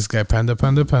 look at this guy. Panda.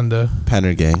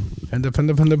 Panner gang.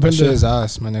 That shit is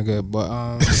ass, my nigga.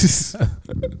 But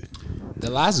the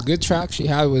last good track she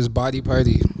had was Body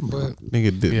Party. But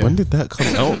Nigga, when did that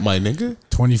come out, my nigga?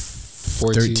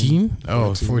 2013?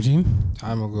 Oh, 14?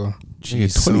 Time ago.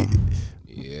 Nigga, 20.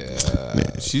 Yeah.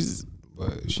 Man, she's...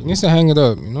 But she needs to hang it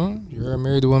up, you know? You're a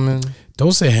married woman.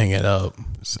 Don't say hang it up.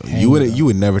 So you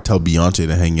would never tell Beyonce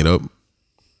to hang it up.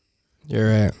 You're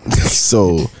right.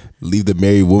 So leave the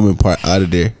married woman part out of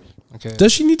there. Okay.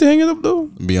 Does she need to hang it up though?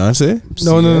 Beyonce?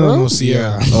 No,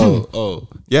 Sierra.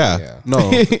 Yeah. No.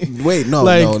 Wait, no,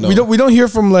 Like no. we don't hear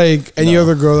from like any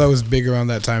other girl that was big around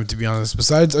that time, to be honest.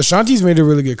 Besides Ashanti's made a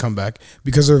really good comeback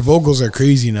because her vocals are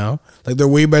crazy now. Like they're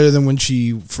way better than when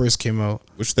she first came out.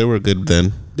 Which they were good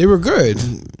then. They were good.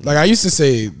 Like I used to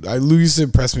say, Lou used to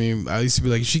impress me. I used to be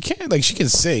like, she can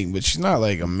sing, but she's not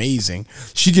like amazing.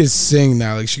 She can sing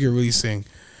now. Like she can really sing.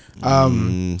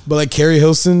 But like Carrie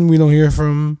Hilson, we don't hear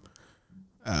from.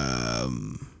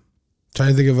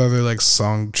 Trying to think of other like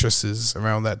songstresses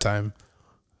around that time.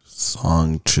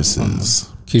 Songstresses.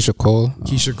 Keisha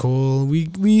Cole.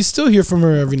 We still hear from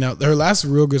her every now. Her last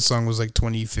real good song was like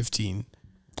 2015.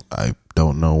 I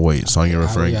don't know what song you're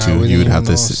referring to. We You would have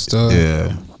didn't to. know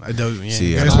Yeah. I don't. Yeah.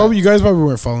 See, you guys probably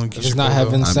weren't following Keisha It's Cole. not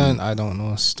heaven though. sent. I don't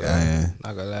know stuff. Yeah.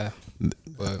 Not gonna lie.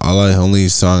 But Only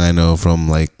song I know from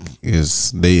like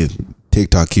is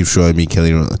TikTok keeps showing me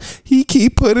Kelly Rowland. He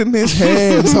keep putting his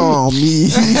hands on me.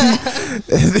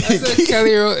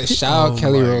 Kelly Rowland. Shout out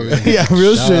Kelly Rowland. Yeah,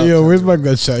 real Shout shit. out Yo, where's my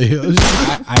gunshot? Yo,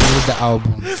 I need the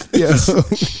album. yo.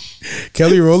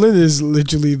 Kelly Rowland is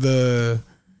literally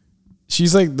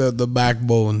she's like the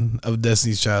backbone of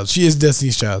Destiny's Child. She is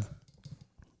Destiny's Child.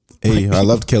 Hey, I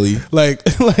loved Kelly. Like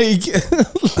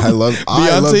I loved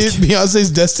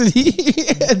Beyonce's Destiny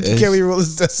and Kelly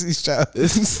Rowland's Destiny's Child.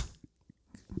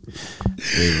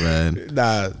 Hey man,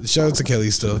 Nah, shout out to Kelly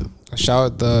still. Shout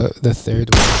out the third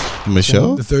one.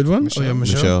 Michelle. The third one? Oh yeah,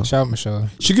 Michelle. Shout out Michelle.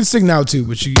 She can sing now too,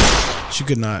 but she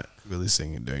could not really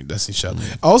sing it during Destiny's Child.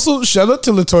 Also, shout out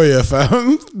to Latoya,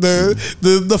 fam.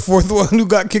 The fourth one who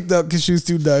got kicked out because she was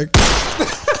too dark.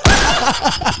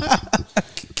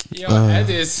 Yo,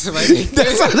 edits. Google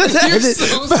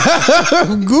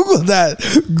that.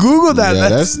 Google that. Yeah,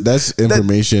 that's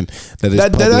information that is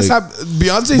public. That's how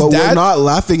Beyonce's but dad. we're not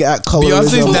laughing at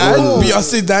colorism.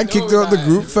 Beyonce's dad kicked her out the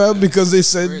group, fam, because they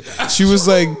said she was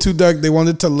like too dark. They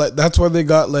wanted to that's why they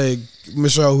got like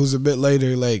Michelle, who's a bit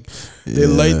lighter. Like they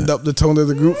lightened up the tone of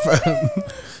the group, fam.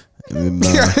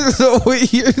 This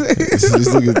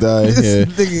nigga died. Yeah.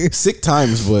 Sick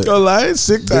times, but don't lie.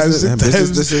 Sick times. Shout out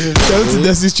to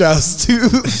Destiny's Child too.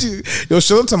 Yo,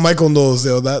 shout out to Michael Knowles.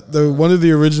 Yo, one of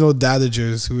the original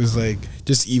dadagers who is like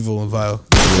just evil and vile.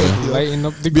 Lighten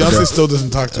up the Beyonce still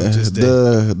doesn't talk to him. Just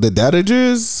the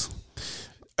dadagers.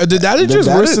 The dadagers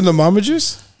worse than the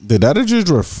momagers. The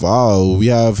dadagers were foul. We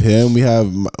have him. We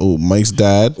have Mike's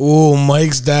dad. Oh,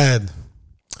 Mike's dad.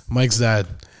 Mike's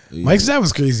dad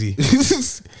was crazy.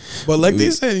 But like they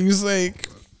said, he was like,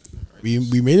 we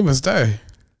made him a star.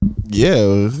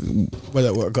 Yeah. But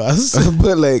at what cost?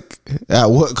 But like, at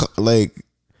what, like,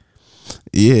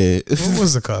 yeah. What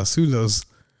was the cost? Who knows?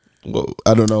 Well,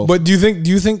 I don't know. But do you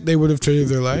think they would have traded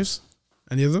their lives?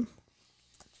 Any of them?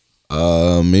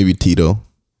 Maybe Tito.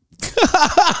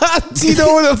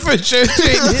 Tito would have for sure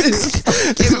traded his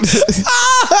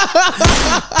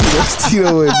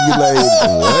Tito would be like,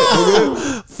 what,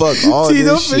 nigga? Fuck all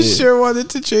Tito this shit. for sure wanted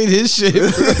to trade his shit.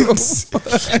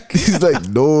 He's like,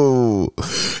 no.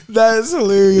 That's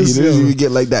hilarious. He doesn't even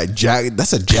get like that.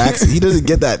 That's a Jackson. He doesn't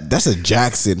get that. That's a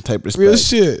Jackson type respect. Real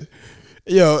shit.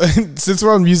 Yo, since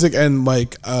we're on music and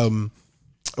Mike,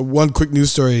 one quick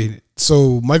news story.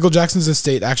 So Michael Jackson's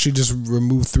estate actually just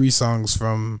removed 3 songs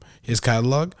from his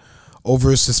catalog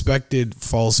over suspected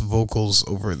false vocals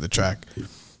over the track.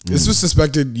 This was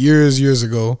suspected years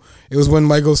ago. It was when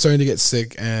Michael was starting to get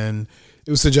sick, and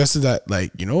it was suggested that,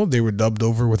 like, you know, they were dubbed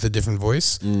over with a different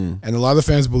voice, and a lot of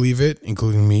fans believe it,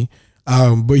 including me.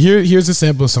 But here's a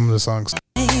sample of some of the songs.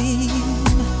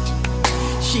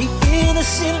 She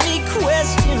innocently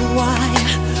questioned why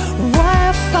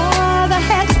her father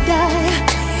had to die.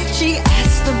 She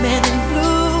asked the man in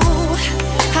blue,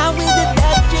 how is it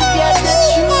that you get to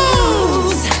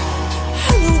choose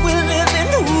who will live and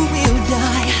who will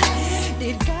die?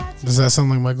 Does that sound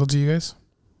like Michael to you guys?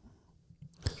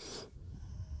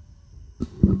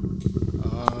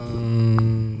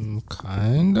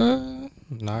 Kinda.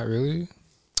 Not really.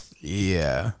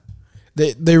 Yeah.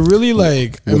 They really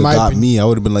like, in my got opinion, me. I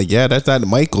would have been like, yeah, that's not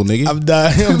Michael, nigga. I'm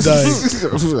dying.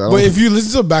 But if you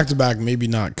listen to it back to back, maybe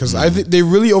not, because I think they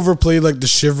really overplayed like the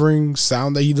shivering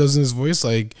sound that he does in his voice.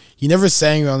 Like he never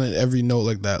sang on it every note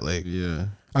like that. Like Yeah.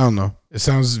 I don't know. It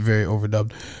sounds very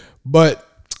overdubbed. But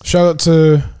shout out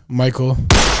to Michael and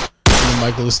the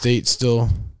Michael estate still.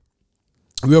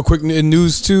 Real quick in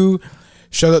news too.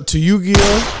 Shout out to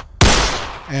Yu-Gi-Oh!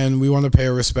 And we want to pay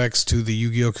our respects to the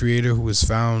Yu-Gi-Oh! Creator who was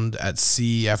found at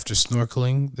sea after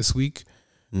snorkeling this week.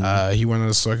 He went on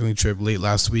a snorkeling trip late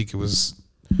last week. It was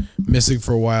missing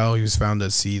for a while. He was found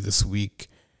at sea this week.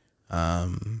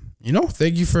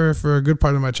 Thank you for a good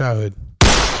part of my childhood.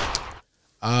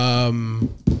 And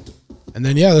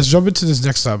then let's jump into this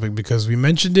next topic because we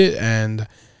mentioned it and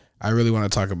I really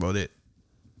want to talk about it.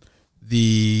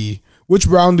 Which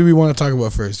round do we want to talk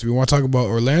about first? Do we want to talk about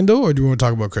Orlando or do we want to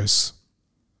talk about Chris?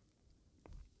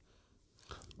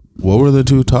 What were the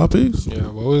two topics? Yeah,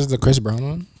 what was the Chris Brown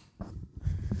one?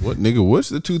 What, nigga? What's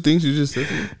the two things you just said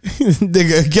to me?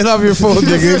 Nigga, get off your phone,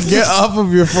 nigga. Get off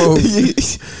of your phone.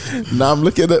 Now I'm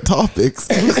looking at topics.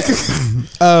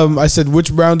 I said,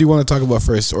 which round do you want to talk about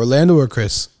first? Orlando or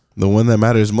Chris? The one that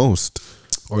matters most.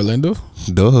 Orlando?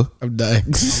 Duh. I'm dying.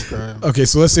 Okay,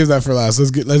 so let's save that for last.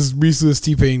 Let's breeze through this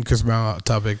T-Pain Chris Brown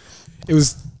topic. It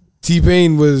was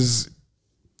T-Pain was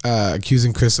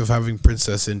accusing Chris of having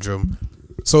princess syndrome.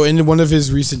 So in one of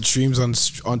his recent streams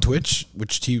on Twitch,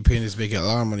 which T-Pain is making a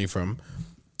lot of money from,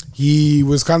 he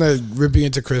was kind of ripping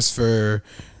into Chris for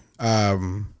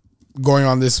going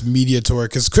on this media tour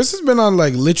because Chris has been on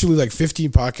literally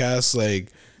 15 podcasts,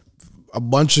 a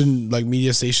bunch of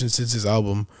media stations since his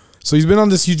album. So he's been on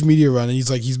this huge media run, and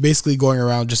he's basically going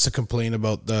around just to complain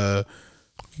about the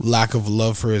lack of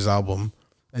love for his album.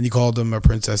 And he called him a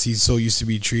princess. He's so used to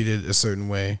be treated a certain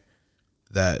way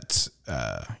that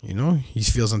he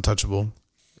feels untouchable.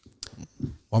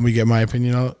 Want me to get my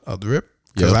opinion out the rip?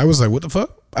 Because I was like, what the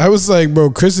fuck? I was like, bro,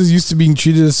 Chris is used to being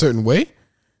treated a certain way.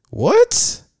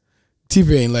 What?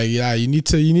 T-Pain, you need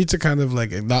to kind of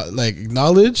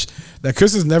acknowledge that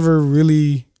Chris is never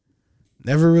really.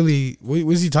 What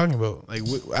is he talking about? I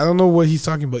don't know what he's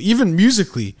talking about. Even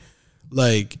musically,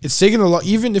 it's taken a lot.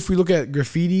 Even if we look at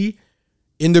Graffiti,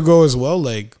 Indigo as well,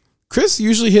 Chris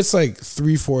usually hits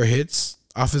 3-4 hits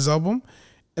off his album,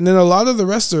 and then a lot of the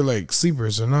rest are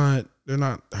sleepers. They're not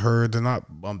heard. They're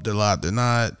not bumped a lot. They're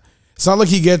not. It's not like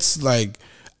he gets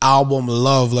album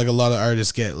love like a lot of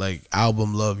artists get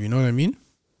album love. You know what I mean?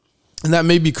 And that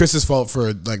may be Chris's fault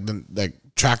for the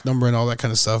track number and all that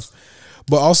kind of stuff,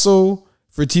 but also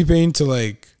for T-Pain to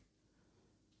I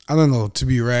don't know, to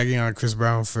be ragging on Chris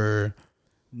Brown for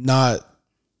not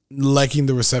liking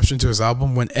the reception to his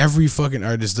album when every fucking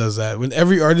artist does that. When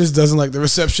every artist doesn't like the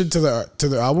reception to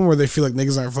their album, where they feel like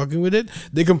niggas aren't fucking with it,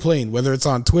 they complain. Whether it's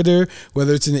on Twitter,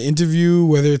 whether it's in an interview,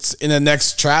 whether it's in a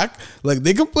next track,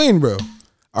 they complain, bro.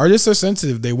 Artists are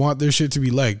sensitive. They want their shit to be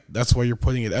liked. That's why you're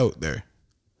putting it out there.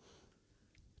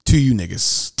 To you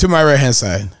niggas. To my right hand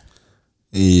side.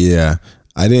 Yeah.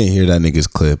 I didn't hear that nigga's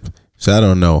clip, so I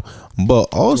don't know.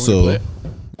 But also,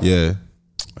 yeah.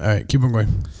 All right, keep on going.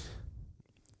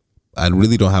 I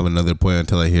really don't have another point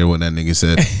until I hear what that nigga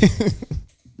said.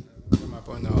 My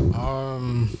point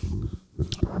now.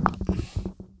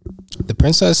 The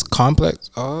Princess Complex.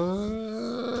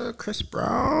 Chris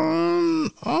Brown.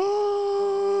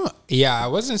 Yeah, I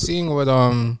wasn't seeing what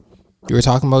you were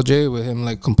talking about, Jay, with him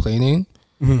complaining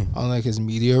on his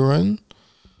media run,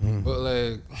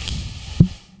 but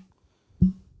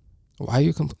why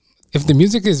you if the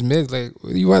music is mid,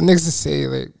 what do you want niggas to say?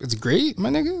 It's great, my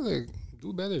nigga.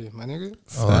 Do better, my nigga.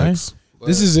 All right.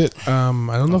 This is it. I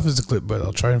don't know if it's a clip, but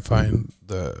I'll try and find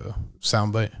the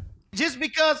soundbite. Just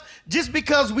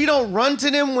because we don't run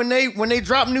to them when they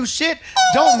drop new shit,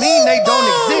 don't mean they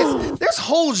don't exist. There's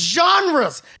whole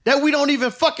genres that we don't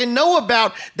even fucking know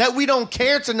about, that we don't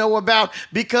care to know about,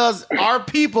 because our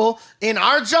people in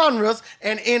our genres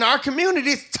and in our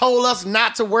communities told us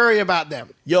not to worry about them.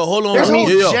 Yo, hold on.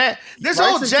 This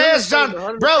whole jazz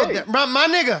genre, bro. My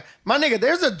nigga,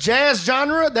 there's a jazz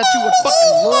genre that you would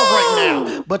fucking love right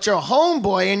now, but your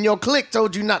homeboy and your clique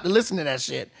told you not to listen to that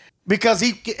shit. Because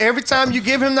every time you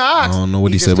give him the ox, I don't know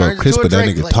what he said about Chris, but that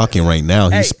nigga talking right now.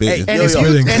 He's spitting. And if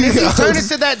you turn it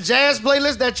to that jazz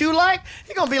playlist that you like,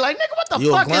 he gonna be like, nigga, what the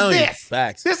fuck is this?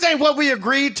 Facts. This ain't what we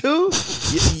agreed to.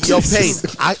 Yo, Payne,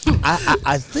 I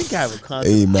think I have a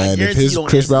concept. Hey man, if his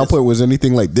Chris Brown point was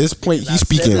anything like this point, he's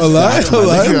speaking a lot.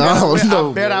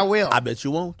 I bet I will. I bet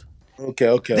you won't. Okay.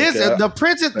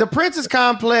 The Princess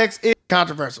Complex is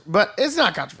controversial, but it's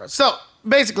not controversial. So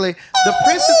basically, the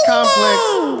Princess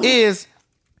Complex is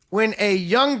when a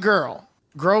young girl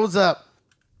grows up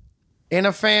in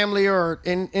a family or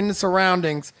in the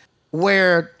surroundings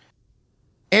where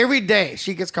every day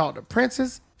she gets called a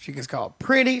princess, she gets called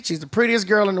pretty, she's the prettiest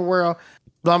girl in the world,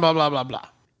 blah, blah, blah, blah, blah.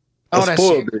 All that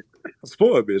shit. A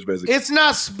spoiled bitch, basically. It's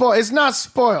not spoiled. It's not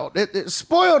spoiled.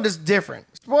 Spoiled is different.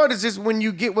 Spoiled is just when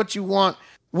you get what you want,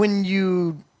 when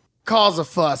you cause a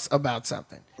fuss about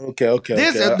something. Okay.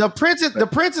 The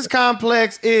Princess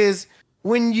Complex is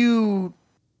when you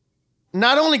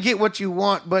not only get what you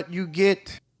want, but you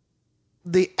get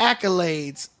the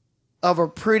accolades of a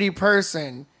pretty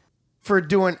person for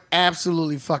doing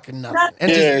absolutely fucking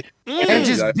nothing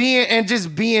and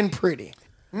just being pretty.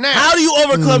 Now, how do you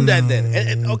overcome that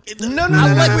then? Okay, no. Go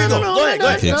ahead.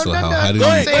 Okay, so how do you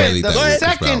correlate that with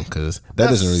Chris Brown? Because that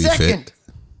doesn't really fit.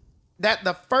 That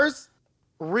the first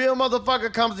real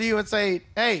motherfucker comes to you and say,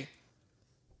 "Hey,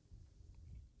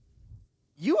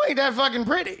 you ain't that fucking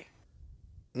pretty."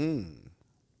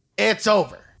 It's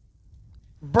over.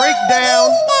 Breakdown,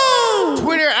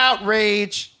 Twitter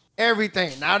outrage,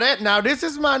 everything. Now this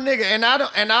is my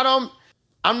nigga,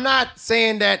 I'm not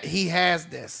saying that he has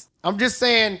this. I'm just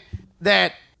saying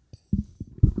that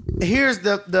here's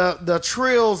the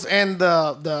trills and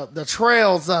the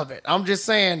trails of it. I'm just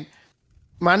saying,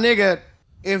 my nigga,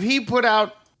 if he put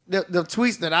out the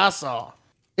tweets that I saw,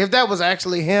 if that was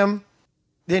actually him,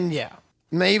 then yeah,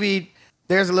 maybe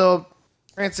there's a little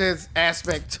princess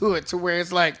aspect to it, to where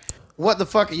it's like, what the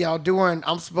fuck are y'all doing?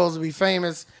 I'm supposed to be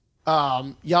famous.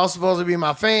 Y'all supposed to be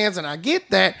my fans, and I get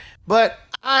that, but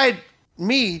I've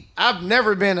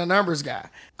never been a numbers guy.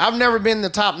 I've never been the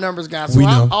top numbers guy. So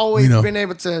I've always been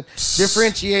able to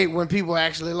differentiate when people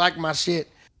actually like my shit,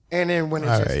 and then when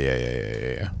it's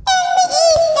yeah.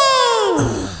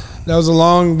 That was a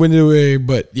long-winded way,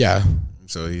 but yeah.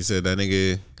 So he said that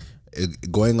nigga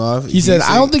going off. He said,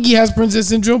 I don't think he has princess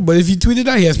syndrome, but if he tweeted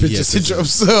that, he has princess syndrome.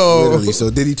 So literally. So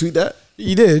did he tweet that?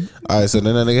 He did. All right, so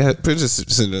then that nigga had princess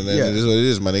syndrome. That is what it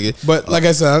is, my nigga. But like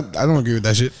I said, I don't agree with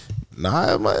that shit.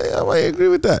 Nah, I might agree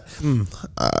with that.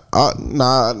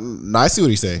 I see what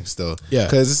he's saying still. Yeah.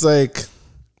 Because it's like,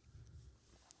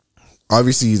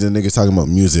 obviously the nigga's talking about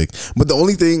music. But the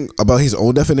only thing about his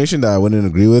own definition that I wouldn't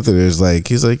agree with is like,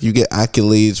 he's like, you get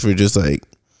accolades for just like,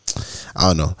 I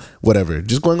don't know, whatever.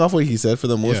 Just going off what he said for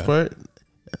the most part,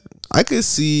 I could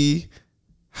see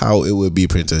how it would be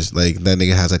princess. Like, that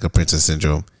nigga has like a princess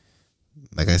syndrome.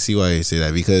 Like, I see why you say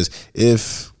that.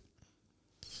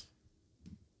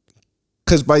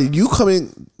 Because by you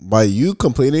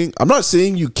complaining, I'm not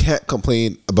saying you can't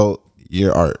complain about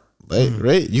your art, right?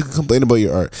 Right? You can complain about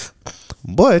your art,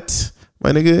 but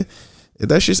my nigga, if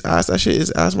that shit's ass, that shit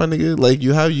is ass, my nigga. Like,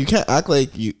 you can't act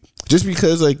like you just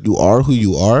because like you are who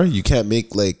you are. You can't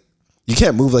make like you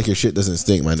can't move like your shit doesn't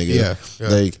stink, my nigga. Yeah.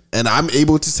 Like, and I'm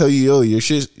able to tell you, yo, your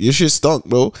shit stunk,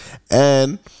 bro.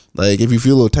 And like, if you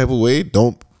feel a little type of way,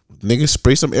 don't. Nigga,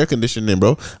 spray some air conditioning,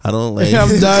 bro. I don't like.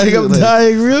 I'm dying. I'm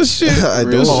dying. Real shit.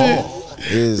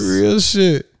 Real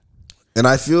shit. And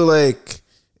I feel like,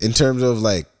 in terms of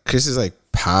like Chris's like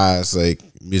past like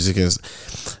music, is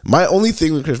my only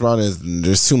thing with Chris Brown is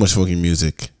there's too much fucking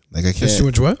music. Like, I can't. There's too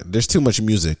much what? There's too much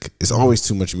music. It's always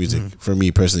too much music for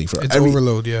me personally. It's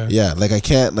overload. Yeah. Yeah. Like, I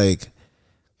can't like,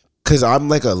 cause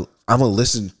I'm a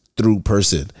listen through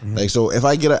person. Like, so if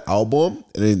I get an album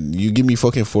and then you give me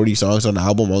fucking 40 songs on the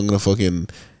album, I'm gonna fucking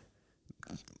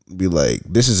be like,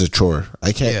 this is a chore.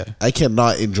 I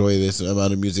cannot enjoy this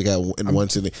amount of music in one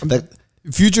sitting. Like,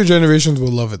 future generations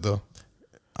will love it though.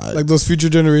 Like those future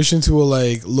generations who will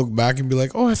like look back and be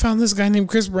like, oh, I found this guy named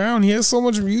Chris Brown. He has so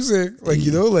much music. Like,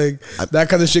 you know, like that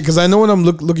kind of shit. Because I know when I'm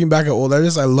looking back at old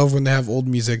artists, I love when they have old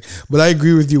music. But I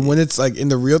agree with you. When it's like in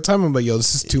the real time, I'm like, yo,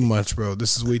 this is too much, bro.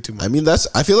 This is way too much. I mean,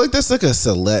 I feel like that's like a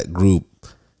select group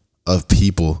of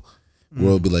people where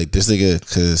it'll be like, this nigga,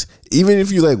 because even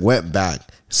if you like went back,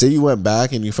 say you went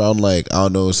back and you found like, I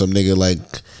don't know, some nigga like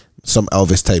some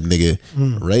Elvis type nigga,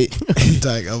 right?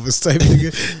 Like Elvis type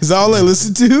nigga. Is that all I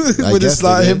listen to? When it's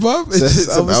not hip hop? It's just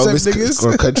Elvis type niggas?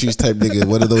 Or country's type nigga.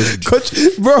 One of those.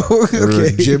 Bro,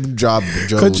 okay. Jim Job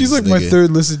Jones. Country's like my third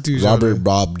listen to. Robert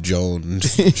Bob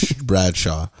Jones.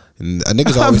 Bradshaw. And a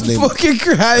nigga's always named. Fucking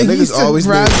crying. A nigga's always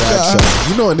named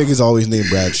Bradshaw. You know a nigga's always named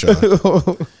Bradshaw.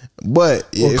 But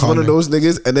it's one of those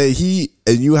niggas, and then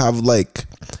you have like,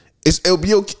 it'll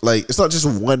be okay. Like, it's not just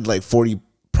one like 40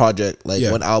 project, like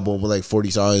one album with like 40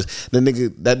 songs. That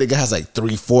nigga has like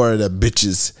 3-4 of the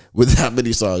bitches with that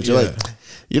many songs. You're like,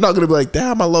 you're not gonna be like,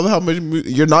 damn, I love how much.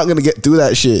 You're not gonna get through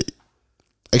that shit.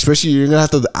 Especially, you're gonna have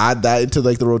to add that into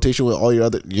like the rotation with all your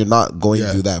other. You're not going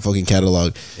through that fucking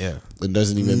catalog. Yeah, it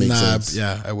doesn't even make sense.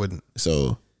 Yeah, I wouldn't.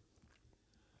 So,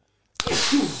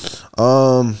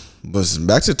 but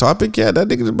back to the topic. Yeah, that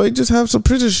nigga might just have some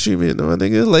princess treatment. My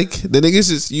nigga, like the niggas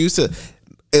just used to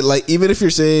it. Like, even if you're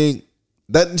saying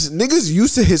that niggas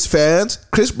used to his fans,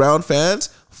 Chris Brown fans,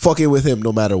 fucking with him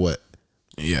no matter what.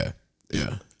 Yeah.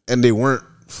 And they weren't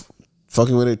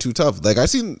fucking with it too tough. Like, I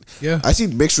seen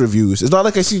mixed reviews. It's not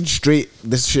like I seen straight,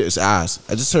 this shit is ass.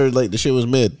 I just heard like the shit was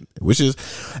mid,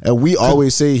 and we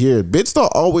always say here, mid's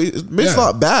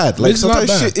not bad. Like,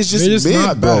 sometimes shit is just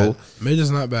mid, bro. Mid is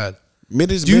not bad.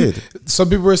 Mid is mid. Some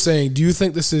people are saying, do you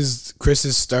think this is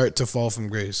Chris's start to fall from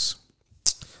grace?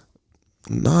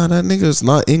 Nah, that nigga's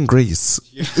not in Grace.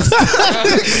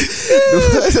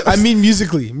 I mean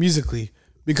musically,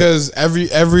 because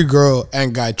every girl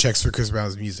and guy checks for Chris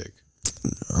Brown's music.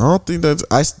 I don't think that's.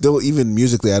 I still even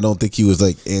musically, I don't think he was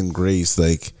like in Grace.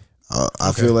 Like,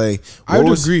 I feel like I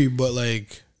would agree, but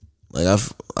like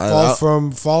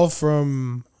fall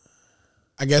from.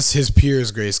 I guess his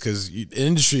peers Grace because the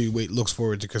industry looks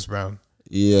forward to Chris Brown.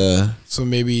 Yeah. So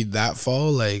maybe that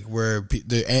fall, like where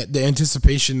the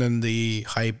anticipation and the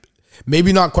hype,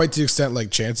 maybe not quite to the extent like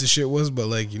Chance's shit was, but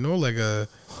like like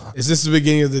is this the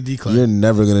beginning of the decline? You're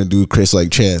never gonna do Chris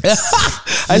like Chance.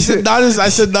 I said not as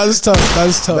tough. Not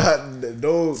as tough.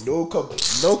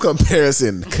 No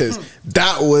comparison, because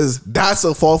that's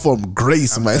a fall from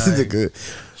Grace, my nigga.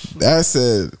 That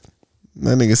said.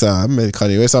 That nigga said, I met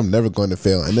Kanye West, I'm never going to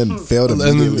fail. And then failed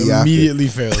immediately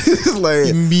failed. Like,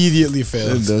 immediately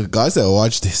failed. And the guy said,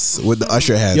 watch this with the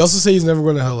usher hands. He also said he's never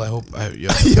going to hell. I hope. I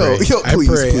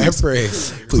pray.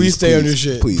 Please stay on your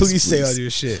shit. Please stay on your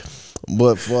shit.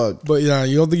 But fuck. But yeah,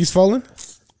 you don't think he's falling?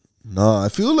 Nah, I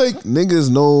feel like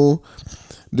niggas know.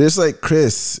 There's like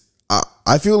Chris.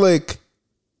 I feel like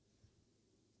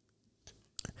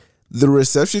the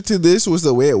reception to this was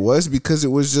the way it was because it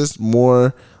was just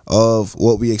more of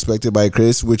what we expected by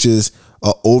Chris, which is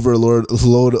a overload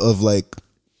of like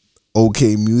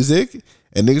okay music,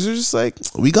 and niggas are just like,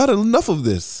 we got enough of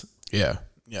this. Yeah.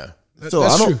 So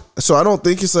I don't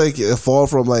think it's like a fall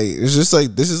from like, it's just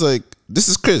like this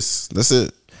is Chris. That's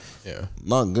it. Yeah.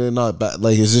 Not good, not bad.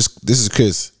 Like it's just this is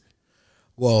Chris.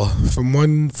 Well, from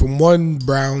one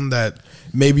Brown that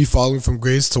may be falling from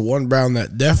grace to one Brown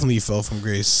that definitely fell from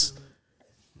grace.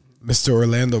 Mr.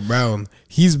 Orlando Brown.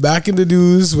 He's back in the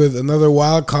news with another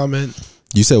wild comment.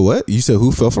 You said what? You said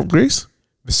who fell from grace?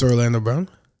 Mr. Orlando Brown.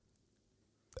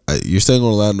 You're saying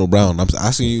Orlando Brown. I'm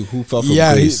asking you who fell from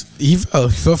grace. He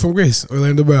fell from grace.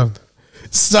 Orlando Brown.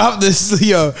 Stop this,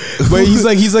 yo. But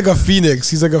he's like a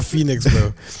phoenix. He's like a phoenix,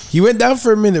 bro. He went down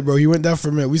for a minute, bro.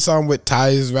 We saw him with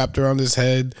ties wrapped around his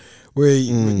head. Where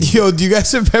yo, do you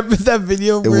guys remember that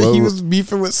video where he was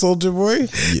beefing with Soulja Boy?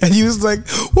 Yeah. And he was like,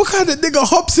 what kind of nigga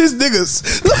humps his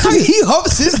niggas? Look how he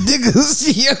humps his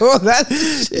niggas. Yo, that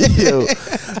shit. Yo,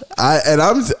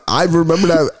 I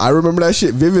remember that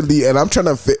shit vividly, and I'm trying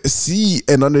to see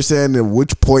and understand at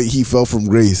which point he fell from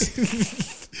grace.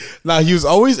 Nah, he was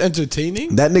always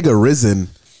entertaining. That nigga risen.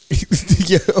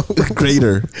 Yo.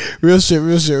 Greater. Real shit.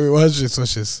 Watch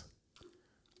this.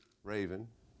 Raven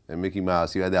and Mickey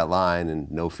Mouse, you had that line in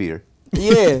No Fear.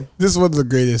 Yeah. This one's the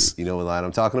greatest. You know what line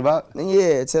I'm talking about?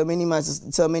 Yeah, tell Minnie Mouse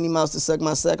to suck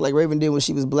my sack like Raven did when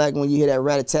she was black. When you hear that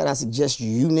rat-a-tat, I suggest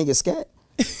you niggas scat.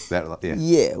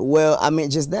 Yeah, well, I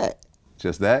meant just that.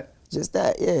 Just that? Just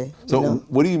that, yeah. So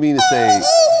what do you mean to say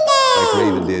like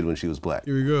Raven did when she was black?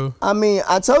 Here we go. I mean,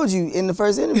 I told you in the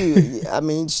first interview. I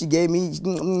mean, she gave me,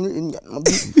 and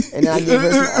I gave her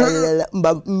How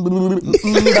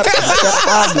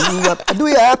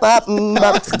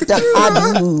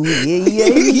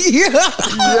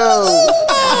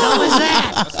was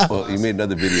that? Well, you made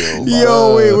another video.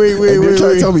 Yo, wait. You're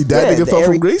trying to tell me that nigga fell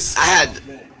from grace? I had.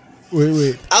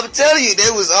 Wait. I'm telling you,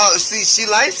 they was all, see, she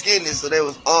light skinned, so they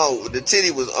was all, the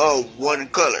titty was all one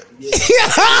color.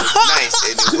 Nice,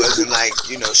 and it wasn't like,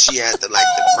 she had the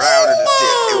brown of the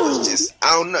tip. It was just,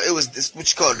 I don't know, it was this,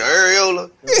 what you call it, the areola?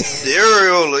 The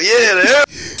areola, yeah, the areola.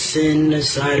 Sin the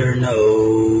cider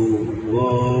knows.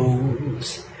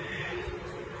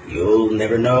 You'll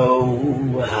never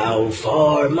know how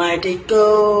far might it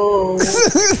go.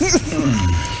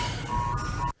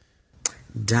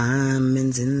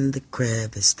 Diamonds in the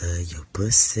crevice of your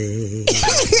pussy.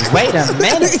 Wait a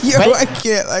minute. Yo, I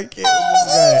can't with this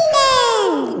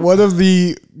guy. One of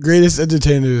the greatest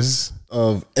entertainers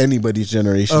of anybody's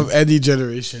generation. Of any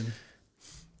generation.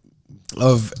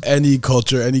 Of any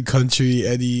culture, any country,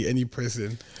 any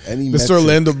person. Mr.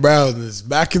 Orlando Brown is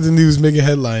back in the news making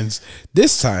headlines.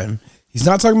 This time, he's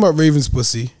not talking about Raven's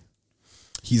pussy.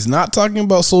 He's not talking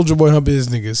about Soulja Boy humping his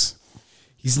niggas.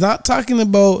 He's not talking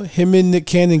about him and Nick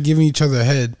Cannon giving each other a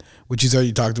head, which he's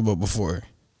already talked about before.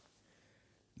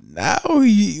 Now,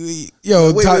 wait.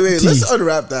 Let's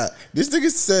unwrap that. This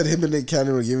nigga said him and Nick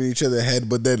Cannon were giving each other a head,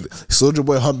 but then Soulja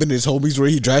Boy humping his homies where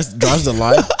he draws the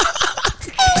line.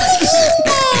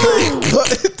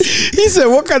 He said,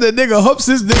 what kind of nigga humps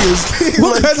his niggas?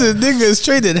 What kind of nigga is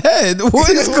traded head? What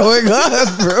is going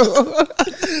on, bro?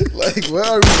 Where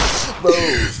are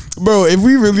we? Bro, if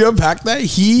we really unpack that,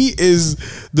 he is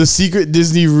the secret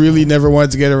Disney really never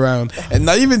wanted to get around. And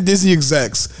not even Disney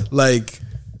execs.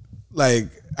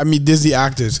 I I mean Disney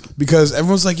actors, because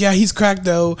everyone's like, yeah, he's cracked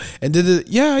out and did it.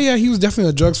 Yeah, he was definitely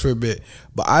on drugs for a bit,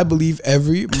 but I believe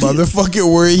every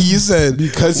motherfucking word he said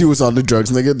because he was on the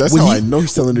drugs, nigga. That's how I know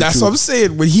he's telling the truth. That's what I'm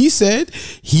saying. When he said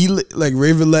like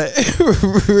Raven let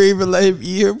him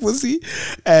eat her pussy,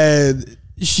 and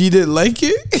she didn't like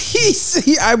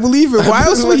it. I believe it. Why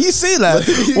else would he say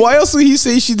that? Why else would he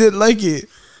say she didn't like it?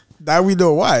 Now we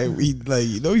know why. He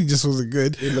he just wasn't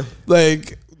good.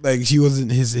 Like she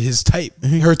wasn't his type,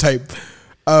 her type.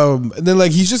 And then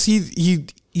like he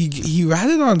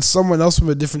ratted on someone else from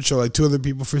a different show, like two other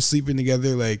people for sleeping together.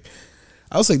 Like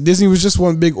I was like, Disney was just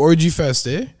one big orgy fest,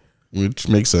 eh? Which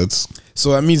makes sense.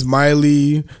 So that means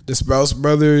Miley, the Sprouse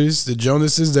brothers, the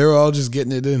Jonases, they were all just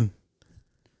getting it in.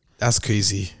 That's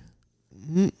crazy.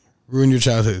 Ruin your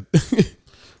childhood.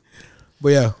 But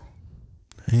yeah.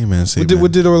 Hey man,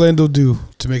 what did Orlando do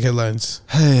to make headlines?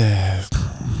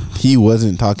 He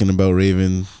wasn't talking about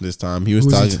Raven this time. He was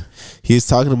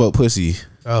talking about pussy.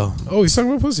 Oh, he's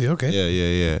talking about pussy. Okay.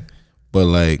 Yeah. But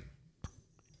like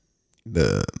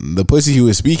the pussy he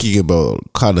was speaking about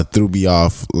kind of threw me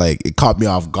off. Like it caught me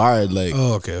off guard. Like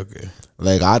okay.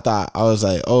 Like I was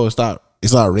like, oh, it's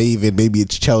not Raven, maybe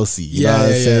it's Chelsea. You know what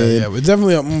I'm saying? Yeah. But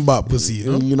definitely a mbop pussy.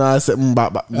 You know what I'm saying?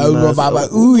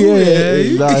 Ooh, yeah.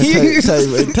 You know what I'm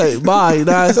saying? Type bye. You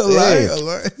know what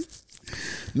I'm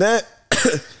saying?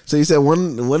 So you said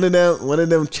one of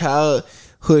them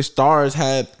childhood stars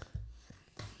had,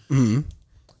 and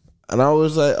I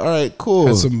was like, all right, cool.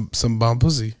 Had some bomb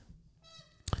pussy.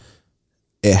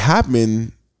 It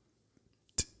happened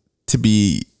to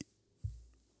be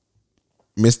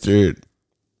Mr.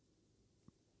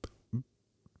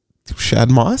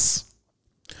 Shad Moss?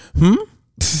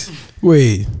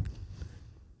 Wait.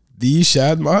 The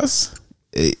Shad Moss?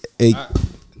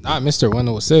 Not Mr.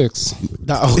 106.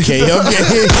 Okay.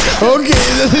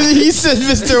 He said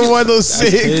Mr. 106.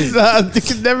 It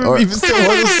could never be Mr.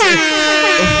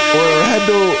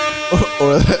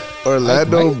 106.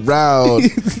 Orlando Brown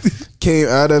came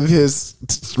out of his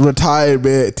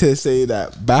retirement to say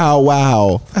that Bow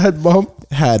Wow had bomb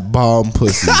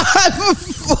pussy.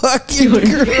 Fucking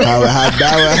girl. Bow Wow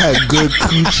had good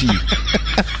coochie.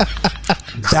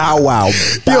 Bow Wow.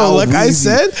 Yo, like I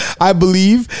said, I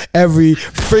believe every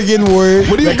friggin' word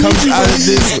that comes out of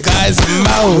this guy's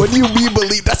mouth. What do you mean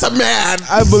believe? That's a man.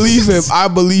 I believe him.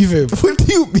 What do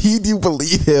you mean you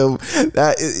believe him?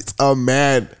 That it's a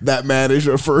man that man is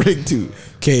referring to.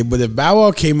 Okay, but if Bow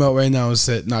Wow came out right now and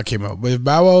said, not came out, but if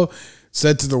Bow Wow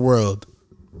said to the world,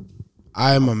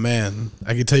 I am a man,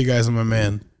 I can tell you guys I'm a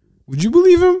man, would you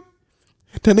believe him?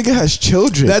 That nigga has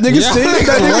children. That nigga stay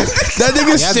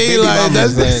lying.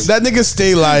 That nigga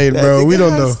stay lying, bro. We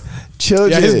don't know.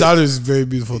 Children. Yeah, his daughter is very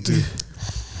beautiful too.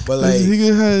 But like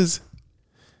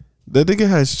that nigga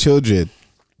has children,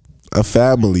 a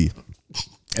family,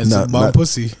 and some bomb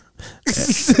pussy.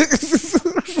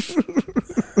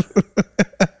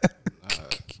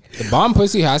 The bomb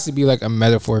pussy has to be like a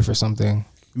metaphor for something.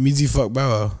 It means he fuck Bow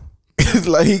Wow.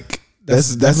 Like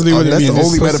that's definitely what it means. That's the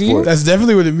only metaphor. That's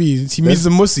definitely what it means. He means the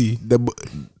mussy. The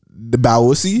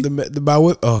bowussy? The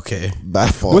bow. Okay.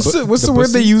 What's the word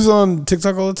they use on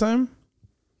TikTok all the time?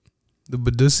 The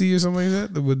badussy or something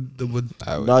like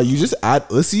that. No, you just add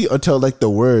ussy until like the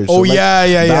word. Oh so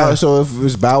yeah. So if it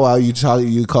was Bow Wow, you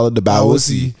call it the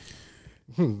bowussy.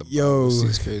 Yo,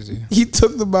 is crazy. He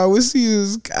took the bowussy.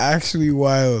 Is actually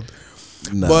wild.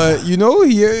 Nah. But you know,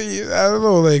 I don't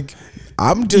know, like.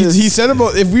 He said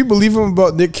about if we believe him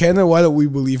about Nick Cannon, why don't we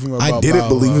believe him about? I didn't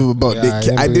believe him about Nick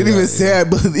Cannon. I didn't even say I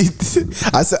believed.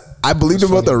 I said I believed him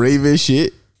about the Raven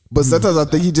shit, but sometimes I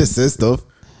think he just says stuff.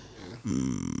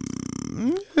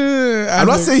 I'm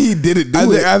not saying he didn't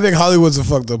do it. I think Hollywood's a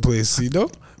fucked up place. You know?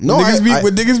 No,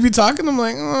 when niggas be talking, I'm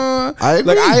like, I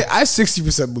agree. Like I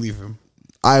 60% believe him.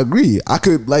 I agree. I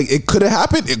could it could have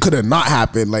happened. It could have not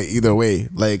happened. Like either way.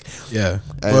 Like yeah.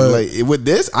 And like with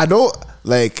this, I don't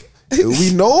like.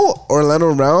 We know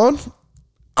Orlando Brown.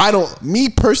 Me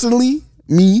personally,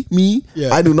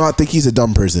 I do not think he's a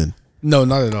dumb person. No,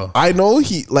 not at all. I know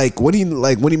he when he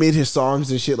made his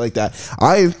songs and shit like that.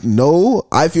 I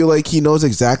feel like he knows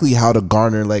exactly how to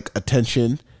garner like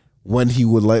attention when he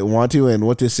would like want to and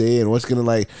what to say and what's gonna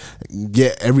like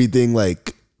get everything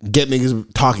like get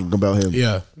niggas talking about him.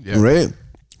 Yeah. Right?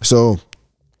 So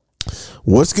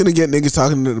what's gonna get niggas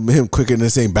talking to him quicker than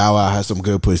saying Bow Wow has some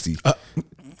good pussy?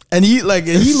 And he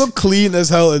looked clean as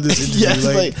hell in this interview. Yes,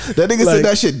 like that nigga said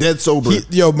that shit dead sober.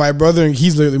 My brother,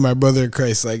 he's literally my brother in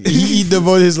Christ. Like he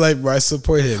devoted his life, bro. I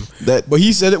support him. But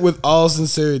he said it with all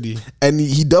sincerity. And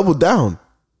he doubled down.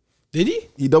 Did he?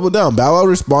 He doubled down. Bow Wow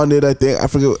responded, I think. I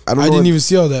forget. I don't know. I didn't even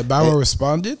see all that. Bow Wow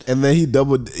responded? And then he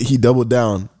doubled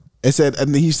down. It said,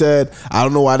 and then he said, I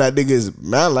don't know why that nigga is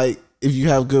mad. Like, if you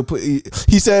have good pussy,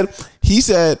 he said,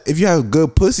 if you have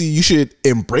good pussy, you should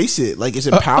embrace it. Like, it's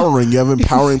empowering. You have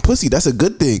empowering pussy. That's a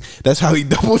good thing. That's how he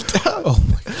doubled down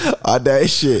on that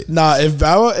shit. Nah,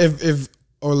 if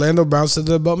Orlando Brown said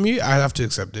that about me, I'd have to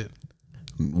accept it.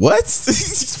 What?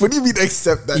 What do you mean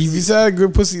accept that? If you said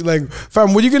good pussy, like,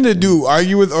 fam, what are you gonna do?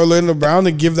 Argue with Orlando Brown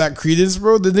and give that credence,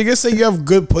 bro? The nigga say you have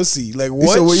good pussy. Like,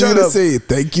 what? So what you gonna say?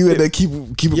 Thank you, and then keep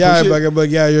it pushing?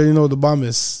 Like, yeah, you already know the bomb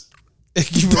is.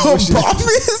 The bomb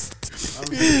is?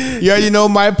 You already know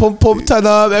my pump turn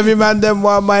up. Every man them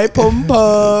want my pump.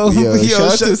 Yo,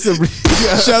 shout out to Sabri.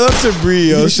 Shout out to Bree,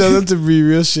 yo. Shout out to Bree,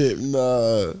 real shit.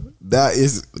 Nah, that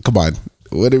is, come on.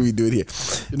 What are we doing here?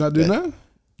 You're not doing that?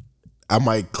 Am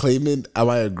I agreeing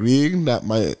that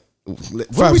my... What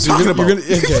Fam, are we talking about?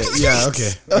 Okay, yeah,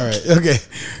 okay. All right, okay.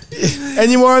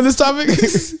 Any more on this topic?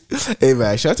 Hey,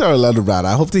 man, shout out to Orlando Brown.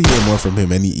 I hope to hear more from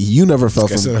him. And you never fell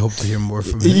from... I said I hope to hear more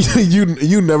from him.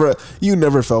 You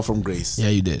never fell from grace. Yeah,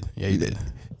 you did. Yeah, you did.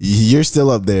 You're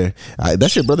still up there.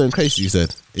 That's your brother in Christ, you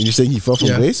said. And you're saying he fell from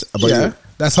grace?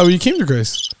 That's how you came to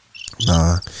grace.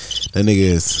 Nah, that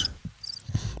nigga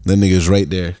is right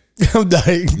there. I'm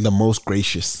dying. The most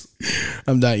gracious.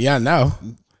 I'm dying. Yeah, now.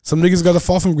 Some niggas got to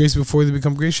fall from grace before they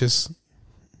become gracious.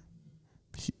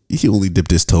 He only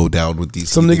dipped his toe down with these.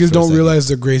 Some niggas don't realize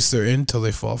the grace they're in until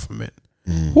they fall from it.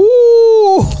 This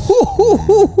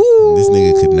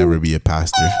nigga could never be a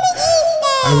pastor.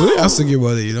 I was thinking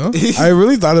about it, you know? I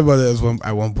really thought about it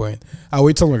at one point. I'll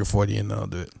wait till I'm like 40 and then I'll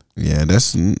do it. Yeah,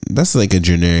 that's like a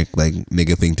generic like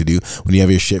nigga thing to do when you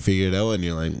have your shit figured out and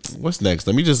you're like, what's next?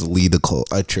 Let me just lead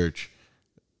a church.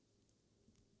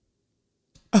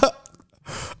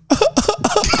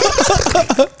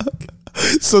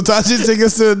 So Tachi take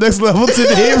us to the next level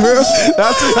today, bro.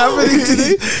 That's what's happening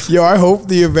today. Yo, I hope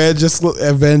the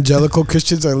evangelical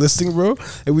Christians are listening, bro,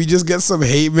 and we just get some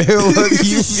hate mail.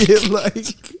 You feel like,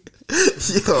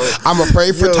 yo, I'm gonna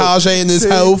pray for Tajay and his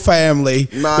whole family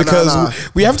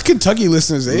because we have Kentucky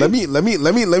listeners. Eh? Let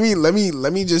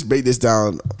me just break this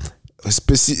down.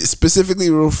 Specifically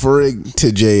referring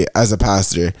to Jay as a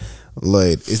pastor,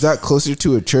 Lloyd, is that closer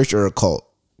to a church or a cult?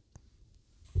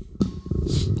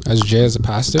 As Jay as a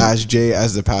pastor? As Jay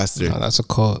as the pastor. No, that's a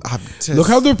cult. Look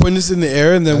how they're putting this in the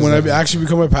air, and then when I actually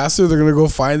become a pastor, they're gonna go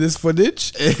find this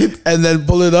footage and then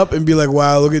pull it up and be like,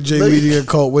 "Wow, look at Jay leading a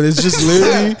cult." When it's just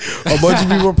literally a bunch of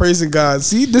people praising God.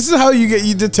 See, this is how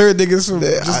you deter niggas from.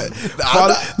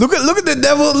 Look at the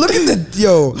devil. Look at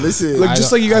the Listen, look,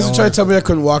 just like you guys were trying to tell me I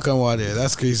couldn't walk on water.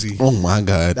 That's crazy. Oh my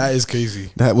God, that is crazy.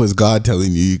 That was God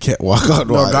telling you can't walk on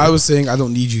water. No, God was saying, "I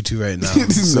don't need you to right now."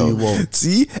 So you won't.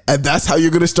 See, and that's how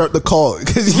you're gonna start the call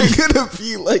because you're gonna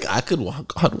be like, I could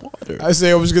walk on water. I say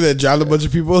I was gonna drown a bunch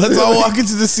of people. Let's all walk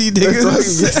into the sea,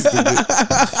 niggas.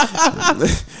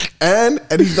 and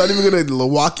he's not even gonna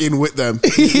walk in with them.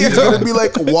 He's gonna be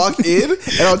like, walk in,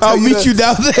 and I'll meet you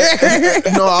down there.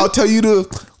 No, I'll tell you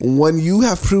when you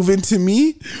have proven to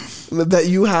me that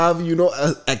you have,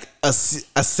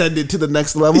 ascended to the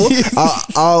next level,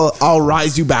 I'll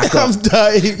rise you back up. I'm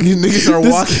dying. You niggas are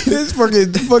walking. This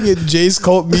fucking Jay's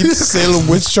cult meets Salem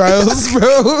witch trials,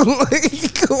 bro.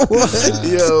 Like, what?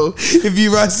 Yo, if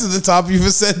you rise to the top, you've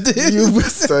ascended. You've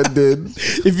ascended.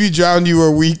 If you drown, you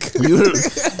are weak.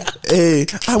 Hey,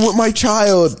 I want my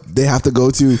child. They have to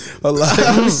go to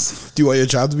alive. Do you want your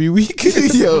child to be weak?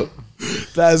 Yo,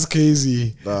 that's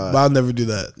crazy. But I'll never do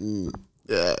that.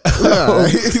 Yeah.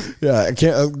 Yeah, I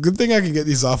can't. Good thing I can get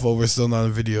these off while we're still not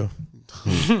on video.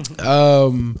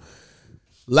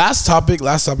 Last topic of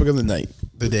the night,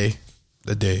 the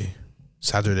day,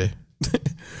 Saturday.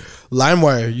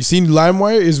 LimeWire. You seen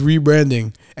LimeWire is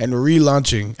rebranding and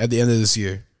relaunching at the end of this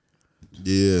year.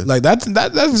 Yeah, like that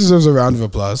deserves a round of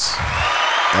applause. For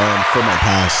my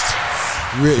past.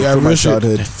 For my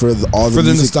childhood, for all the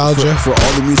music, nostalgia, for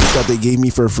all the music that they gave me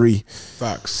for free.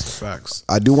 Facts.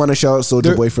 I do want to shout out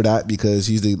Soulja Boy for that because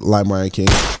he's the LimeWire king.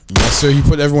 Yes, sir. He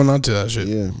put everyone onto that shit.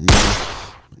 Yeah.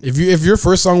 If your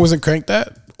first song wasn't Crank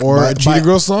That or a Cheetah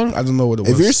Girl song, I don't know what it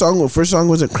was. If your first song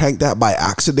wasn't Crank That by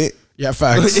accident, yeah,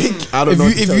 facts. I don't know.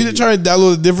 If you try to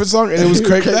download a different song and it was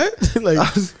Crank That,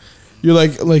 you're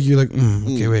like,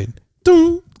 okay, wait.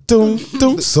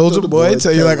 Soulja Boy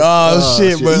tell you like, oh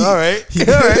shit, but all right.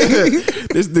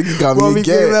 This nigga got me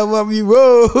again.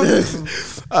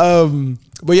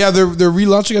 But yeah, they're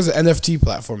relaunching as an NFT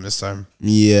platform this time.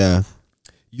 Yeah,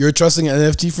 you're trusting an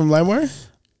NFT from LimeWire?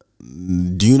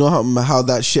 Do you know how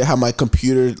that shit? How my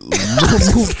computer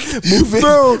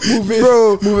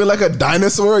moving like a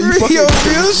dinosaur? You fucking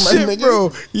real shit,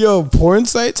 bro. Yo, porn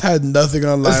sites had nothing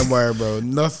on LimeWire, bro.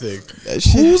 Nothing.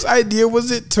 Whose idea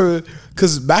was it to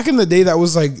Because back in the day, that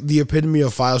was like the epitome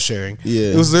of file sharing.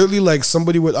 Yeah. It was literally like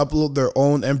somebody would upload their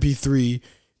own MP3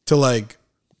 to like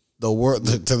the world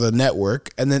to the network,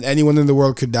 and then anyone in the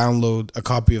world could download a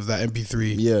copy of that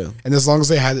MP3. Yeah. And as long as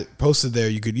they had it posted there,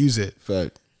 you could use it.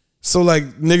 Fact. So like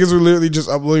niggas were literally just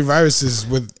uploading viruses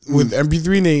with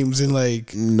MP3 names and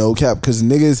like no cap, because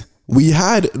niggas, we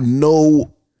had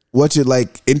no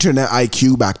internet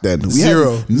IQ back then. We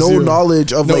Zero. had no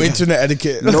knowledge of no internet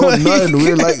etiquette. No, none. We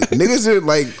were like niggas are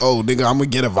like, oh nigga, I'm gonna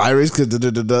get a virus because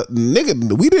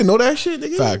nigga, we didn't know that shit.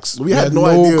 Nigga. Facts. We had no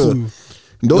idea. Clue.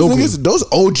 Those niggas, those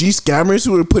OG scammers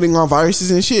who were putting on viruses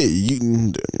and shit,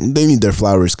 they need their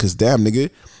flowers, because damn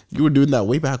nigga, you were doing that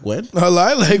way back when. A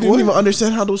lie, like you didn't what? even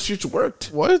understand how those shits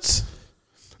worked. What?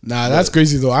 Nah, that's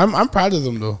crazy though. I'm proud of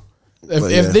them though.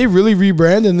 If yeah. they really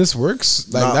rebrand and this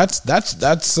works, like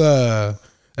that's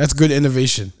good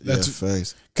innovation. That's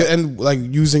thanks. And like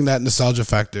using that nostalgia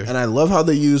factor. And I love how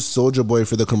they use Soulja Boy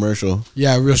for the commercial.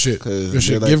 Yeah, real shit. Real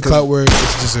shit. Like, give clout where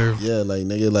it's deserved. Yeah, like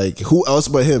nigga, like who else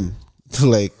but him?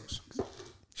 Like,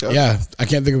 yeah, I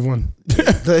can't think of one.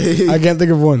 I can't think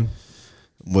of one.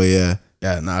 But yeah,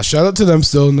 nah. Shout out to them.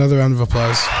 Still, another round of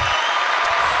applause.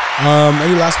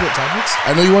 Any last minute topics?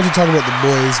 I know you want to talk about the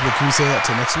boys, but can we say that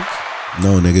till next week?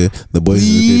 No, nigga. The boys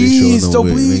please, is the greatest show in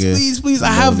the world, please, nigga. please.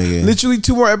 I have literally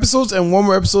 2 more episodes and 1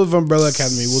 more episode of Umbrella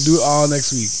Academy. We'll do it all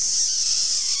next week.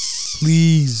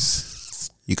 Please.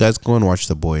 You guys go and watch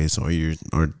the boys, or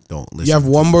don't listen. You have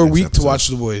 1 more week episode. to watch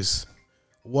the boys.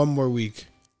 1 more week.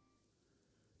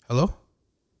 Hello?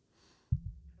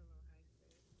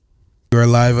 You are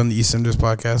live on the EastEnders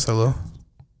podcast. Hello?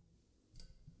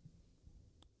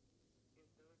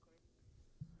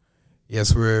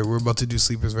 Yes, we're about to do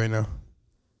sleepers right now.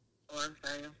 Oh, I'm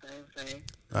sorry.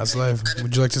 That's live.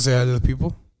 Would you like to say hi to the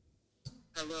people?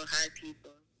 Hello, hi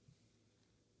people.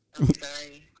 I'm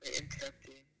sorry for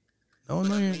interrupting. No,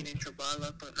 you're... meaning to ball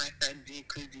up with my friend G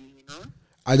Crazy, you know?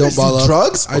 I don't ball up.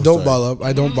 Drugs? I don't ball up.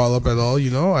 I don't ball up at all, you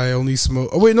know? I only smoke.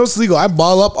 Oh, wait, no, it's legal. I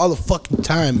ball up all the fucking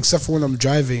time, except for when I'm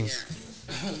driving. Yeah.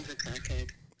 He's a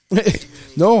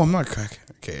crackhead. No, I'm not crack.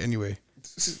 Okay, anyway.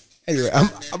 I'm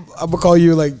going to call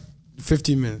you like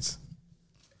 15 minutes.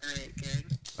 Alright, gang.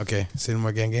 Okay, say no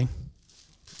more, gang.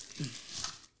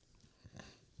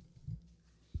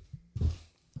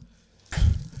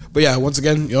 But yeah, once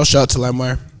again, shout out to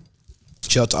LimeWire.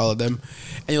 Shout out to all of them.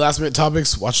 Any last minute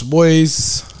topics? Watch The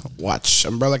Boys. Watch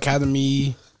Umbrella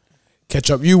Academy. Catch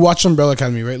up. You watched Umbrella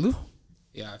Academy, right, Lou?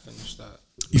 Yeah, I finished that.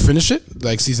 You finished it?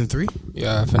 Like season 3?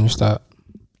 Yeah, I finished that.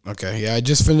 Okay, yeah, I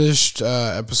just finished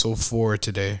episode 4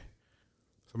 today.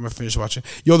 So I'm gonna finish watching.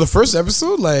 Yo, the first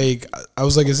episode, like, I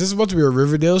was like, is this about to be a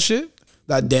Riverdale shit?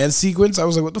 That dance sequence, I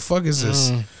was like, what the fuck is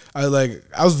this? I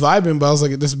was vibing, but I was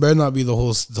like, this better not be the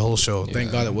whole show. Yeah.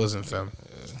 Thank God it wasn't, fam.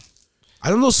 Yeah. I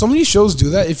don't know. So many shows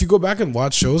do that. If you go back and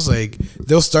watch shows, like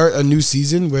they'll start a new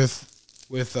season with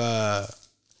a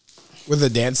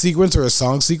dance sequence or a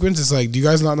song sequence. It's like, do you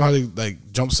guys not know how to like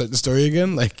jumpstart the story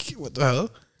again? Like, what the hell?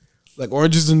 Like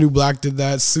Orange is the New Black did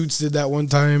that. Suits did that one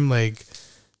time. Like,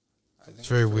 it's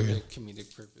very weird. Like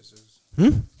comedic purposes.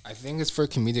 I think it's for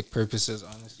comedic purposes,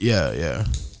 honestly. Yeah.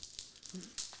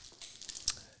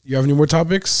 You have any more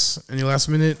topics? Any last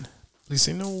minute? Please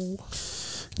say no.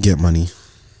 Get money.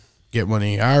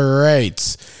 All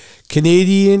right.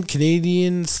 Canadian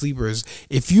sleepers.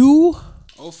 If you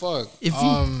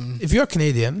if you're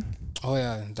Canadian. Oh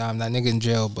yeah, damn, that nigga in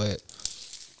jail, but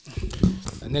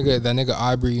that nigga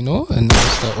Aubrey, and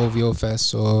it's the OVO fest,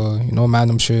 so man,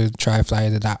 I'm sure try fly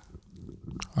to that.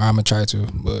 Or I'm gonna try to,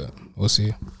 but we'll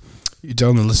see. You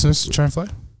telling the listeners to try and fly?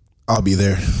 I'll be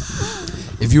there.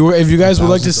 If you guys would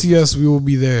like to see us, we will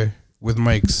be there with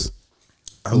mics.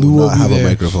 I will not have a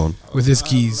microphone with his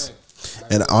keys.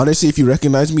 And honestly, if you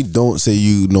recognize me, don't say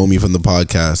you know me from the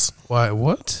podcast. Why?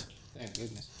 What? Thank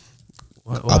goodness.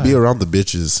 I'll be around the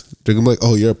bitches. They're gonna be like,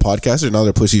 "Oh, you're a podcaster." Now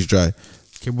their pussy's dry.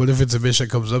 Okay, what if it's a bitch that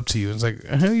comes up to you and it's like,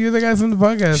 "You're the guy from the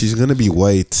podcast"? She's gonna be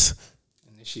white.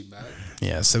 And is she bad?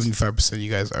 Yeah, 75% of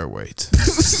you guys are white.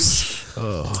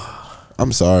 Oh.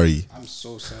 I'm sorry. I'm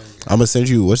so sorry. I'm gonna send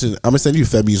you. I'm gonna send you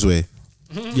Femi's way.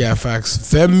 Yeah, facts.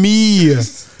 Femi.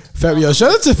 Yo,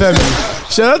 shout out to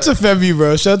Femi. Shout out to Femi,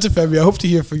 bro. Shout out to Femi. I hope to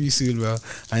hear from you soon, bro.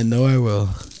 I know I will.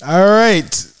 All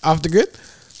right, off the grid.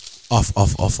 Off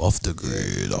the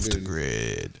grid. Off the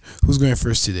grid. Who's going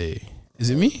first today?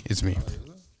 Is it me? It's me.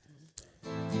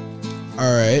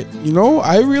 All right.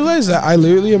 I realized that I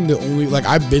literally am the only. Like,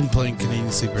 I've been playing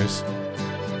Canadian Sleepers.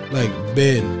 Like,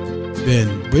 been.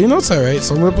 But it's all right.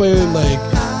 So I'm gonna play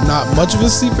not much of a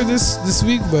sleeper this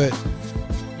week, but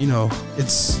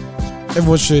it's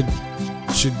everyone should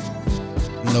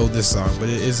know this song. But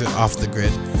it isn't off the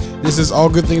grid. This is All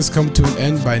Good Things Come to an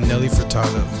End by Nelly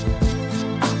Furtado.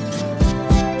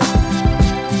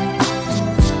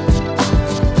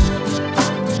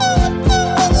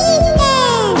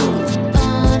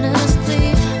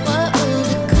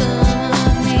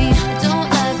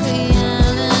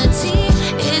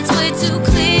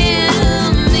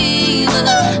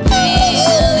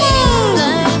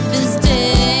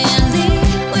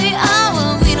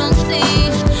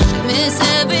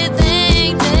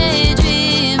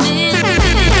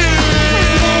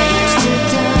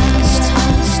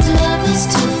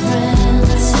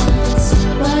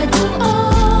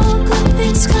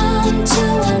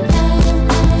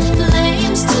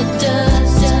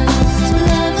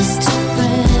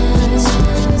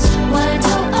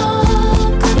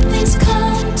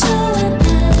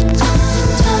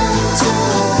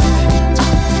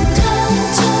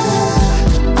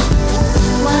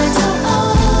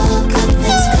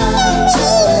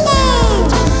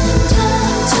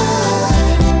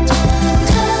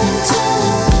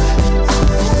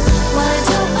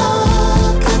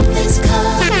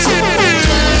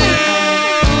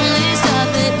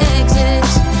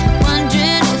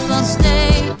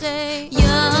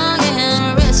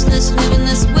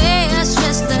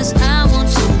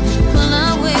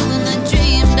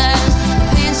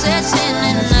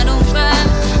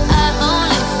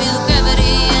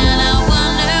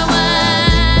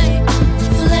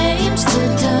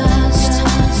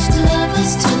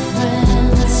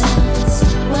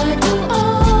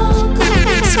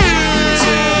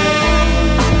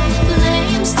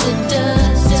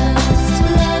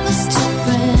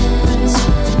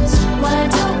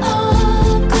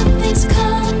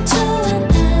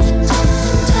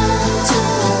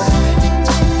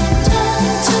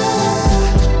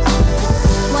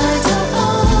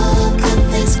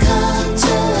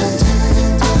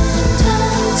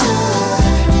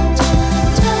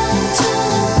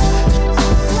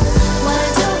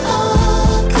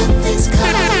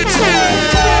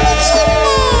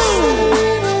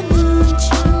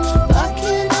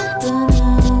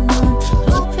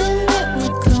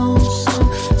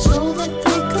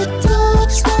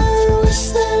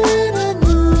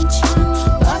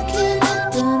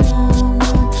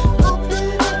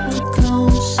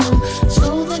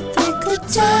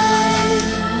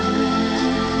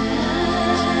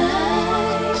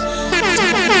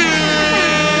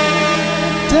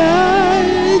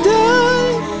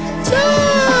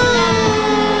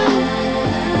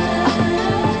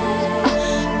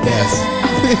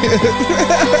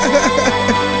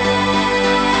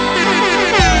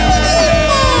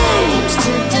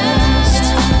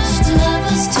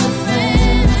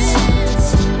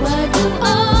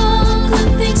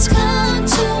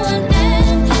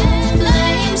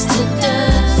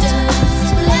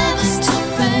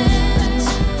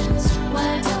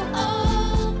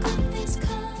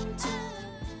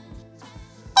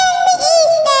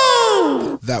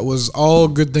 That was All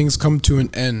Good Things Come to an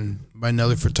End by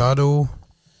Nelly Furtado.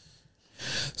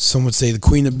 Some would say the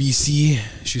Queen of BC.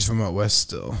 She's from out west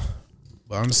still.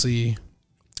 But honestly,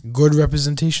 good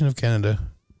representation of Canada.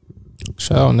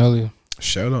 Shout out Nelly.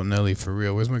 Shout out Nelly for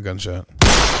real. Where's my gunshot?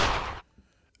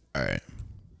 Alright.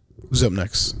 Who's up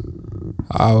next?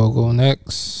 I will go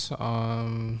next.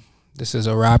 This is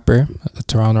a rapper, a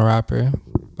Toronto rapper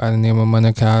by the name of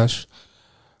Money Cash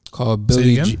called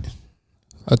Billy G.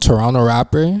 A Toronto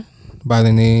rapper by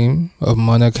the name of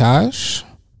Money Cash.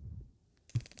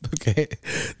 Okay.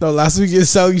 No, last week you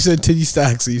said Titty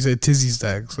Stack, so you said Tizzy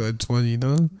Stack. So it's one, you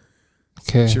know?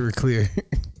 Okay. Sure, we're clear.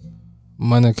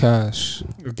 Money Cash.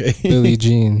 Okay. Billie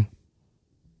Jean.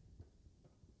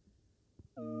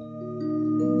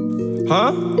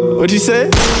 Huh? What'd you say?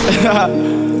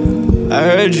 I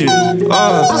heard you.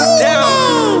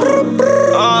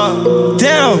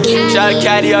 Damn. Shout out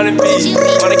Caddy on the beat.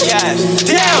 Money Cash.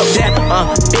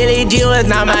 Damn. Billie Jean was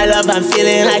not my love. I'm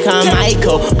feeling like I'm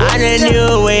Michael. On a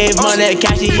new wave, Money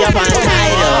Cash, she up on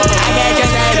title. I can't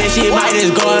trust that bitch, she might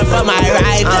just going for my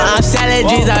rifle. I'm selling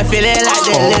G's, I'm feeling like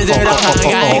the lizard up on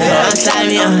Geico. I'm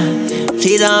slamming,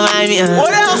 please don't mind me.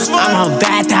 What else, man? I'm on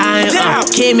bad time.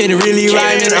 Came in really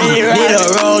rhyming. Need a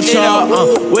road chart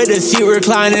with the seat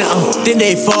reclining. Then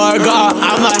they forgot.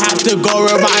 I'ma have to go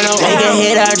remind them. They can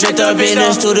hit her, drift up in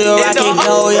the studio, rockin'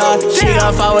 go, y'all. She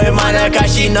gon' fuck with Money,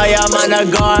 cause she know your Money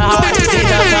going hard. She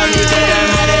don't tell me to them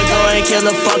how to go and kill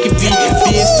the fucking beat.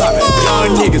 Be a star,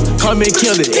 young niggas come and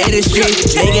kill it in the street.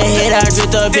 They can hit her,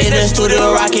 drift up in the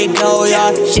studio, rockin' go,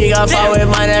 y'all. She gon' fuck with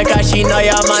Money, cause she know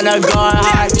your Money going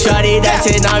hard. Shorty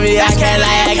dancing on me, I can't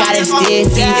lie, I got a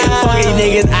stiffy. Fucking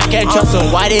niggas, I can't can't trust them,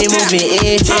 why they moving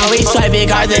in? We swiping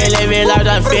cars and living large,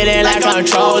 I'm feeling like I'm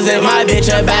chosen. My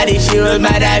bitch a baddie, she was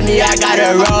mad at me, I got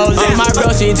her rose. And my bro,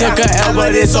 she took her L,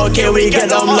 but it's okay, we get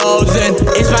them loads in.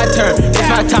 It's my turn, it's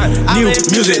my time, new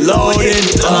music loading.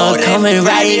 Coming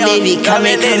right, baby,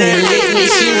 coming in and lick me.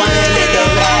 She wanna lick the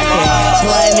rapping,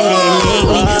 so I made it lick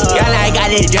me. Girl, I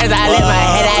got this dress, I lift my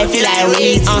head, I feel like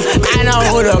weed. I know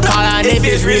who to call on if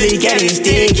it's really getting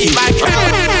sticky. My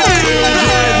crown,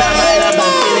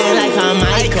 I'm feeling like I'm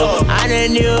Michael. I'm the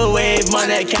new wave,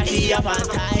 money catchy up on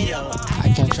title.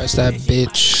 I can't trust that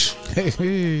bitch.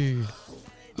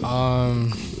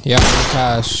 Yeah,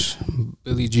 Cash,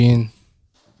 Billie Jean.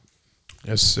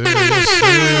 Yes, sir. Yes, sir.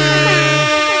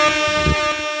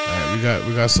 All right,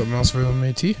 we got something else for him,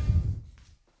 AT.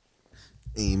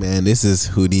 Hey man, this is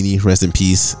Houdini, rest in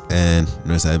peace, and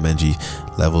Nurse Benji.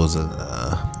 Levels a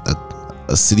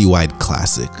citywide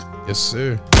classic. Yes,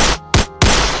 sir.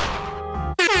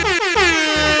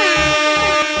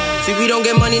 See, we don't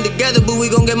get money together, but we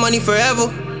gon' get money forever.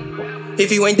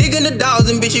 If you ain't digging the dollars,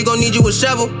 then bitch, you gon' need you a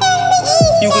shovel.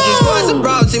 You could just go as a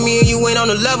broad to me and you ain't on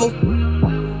the level.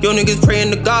 Your niggas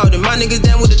praying to God and my niggas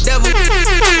down with the devil.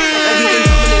 Everything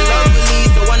coming in love with me,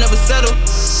 so I never settle.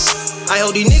 I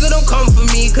hope these niggas don't come for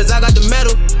me, cause I got the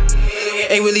metal.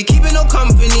 Ain't really keeping no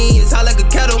company, it's hot like a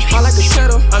kettle. Hot like a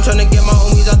kettle. I'm tryna get my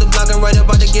homies out the block and right up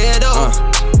out the ghetto.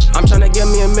 I'm tryna get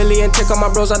me $1 million, take all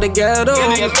my bros out the ghetto.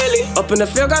 Up in the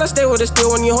field, gotta stay with it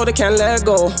still when you hold it, can't let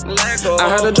go. I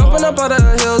had to jumping up out of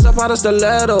the hills, up out of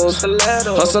stilettos.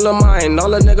 Hustle of mine,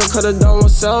 all a nigga could've done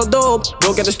was sell dope.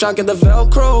 Broke at the strike at the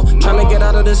Velcro, tryna get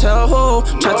out of this hellhole.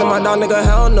 Chat to my dog, nigga,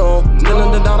 hell no. Still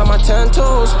in the doubt on my 10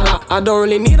 toes. I don't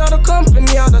really need all the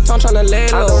company, all the time tryna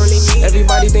lay low.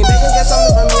 Everybody think they can get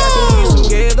something from me, I can give you some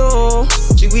ghetto.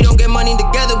 See, we don't get money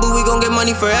together, but we gon' get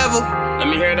money forever. Let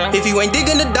me hear that. If you ain't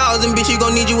digging the dollars, then bitch, you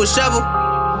gon' need you a shovel.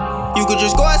 You could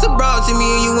just go as a broad to me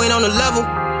and you ain't on the level.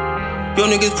 Your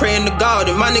niggas praying to God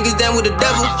and my niggas down with the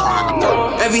devil.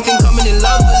 Everything coming in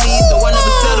love with me, so I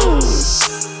never settle.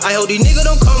 I hope these niggas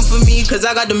don't come for me, cause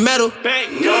I got the metal.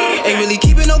 Ain't really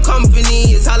keeping no company,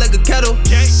 it's hot like a kettle.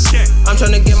 I'm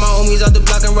tryna get my homies out the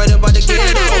block and right up out the ghetto.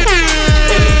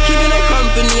 Ain't really keeping no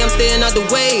company, I'm staying out the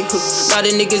way. Lot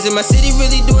of niggas in my city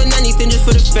really doing anything just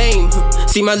for the fame.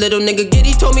 See my little nigga get,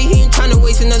 he told me he ain't tryna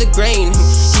waste another grain.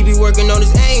 He be working on his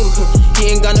aim,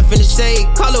 he ain't got nothing to say.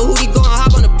 Call her who he gon'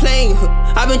 hop on the plane.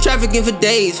 I've been trafficking for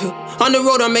days, on the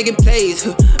road I'm making plays.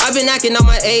 I've been acting out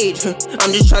my age,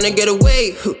 I'm just tryna get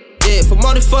away. Yeah, from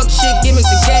all the fuck shit, gimmicks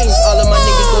and games. All of my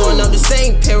niggas going out the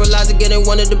same, paralyzed getting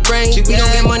one of the brains. We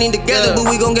don't get money together, but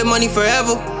we gon' get money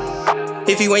forever.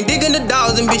 If you ain't digging the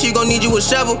dollars, then bitch, you gon' need you a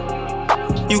shovel.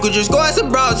 You could just go as a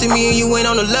broad to me and you ain't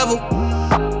on the level.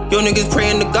 Your niggas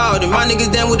praying to God and my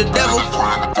niggas down with the devil.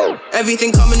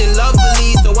 Everything coming in love with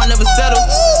me, so I never settle.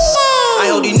 I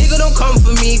hope these niggas don't come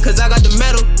for me, cause I got the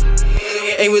metal.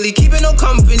 Ain't really keeping no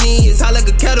company, it's hot like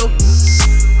a kettle.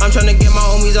 I'm tryna get my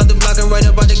homies out the block and right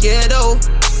up out the ghetto.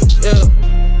 Yeah.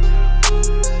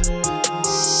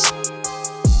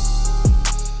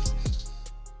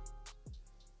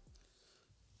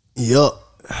 Yup.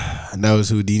 And that was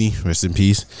Houdini. Rest in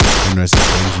peace. And rest in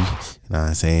Benji. You know what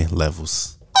I'm saying?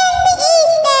 Levels.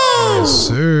 Yes,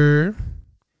 sir.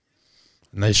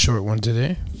 Nice short one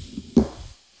today.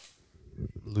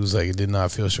 Lose like it did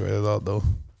not feel short at all, though.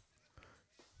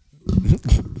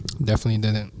 Definitely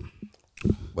didn't.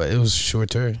 But it was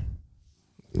shorter.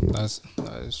 That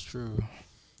is true.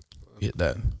 Get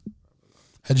that.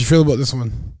 How'd you feel about this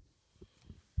one?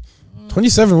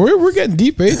 27. We're getting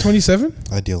deep, eh? 27.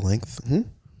 Ideal length.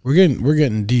 We're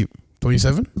getting deep.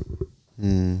 27.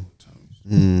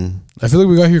 I feel like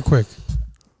we got here quick.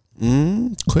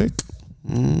 Quick.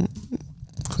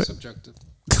 Subjective.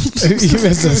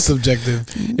 That's subjective.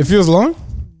 It feels long.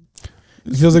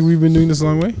 It feels like we've been doing this a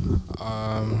long way.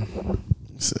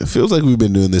 It feels like we've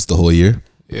been doing this the whole year.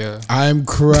 Yeah. I'm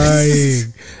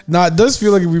crying. Nah, it does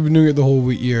feel like we've been doing it the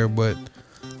whole year, but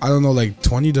I don't know, like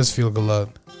 20 does feel like a lot.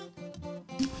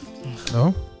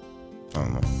 No? I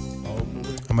don't know.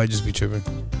 I might just be tripping.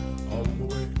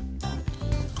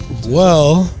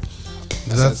 Well,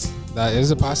 that is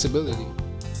a possibility.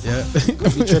 Yeah.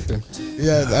 Be tripping.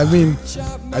 Yeah, I mean,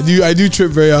 I do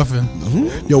trip very often.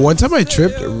 Yo, one time I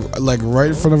tripped like right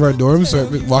in front of our dorm, so I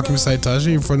was walking beside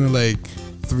Tasha in front of like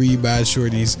 3 bad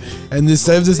shorties, and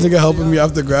instead of this nigga helping me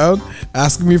off the ground,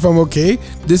 asking me if I'm okay,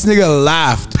 this nigga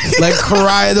laughed, like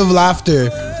cried of laughter,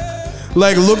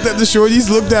 like looked at the shorties,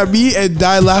 looked at me, and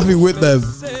died laughing with them.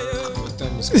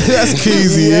 That's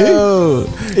crazy, Yo.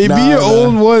 It be your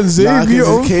own ones, eh? Be your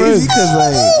own friends. Cause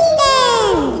like,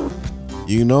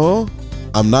 you know,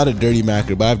 I'm not a dirty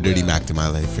macker, but I've dirty macked in my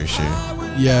life for sure.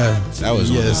 Yeah, that was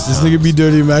this nigga be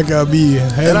dirty mac. I'll be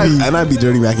heavy. And I'd be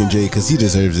dirty macking Jay because he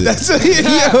deserves it. That's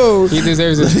yo. He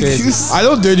deserves it. I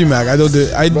don't dirty mac. I don't.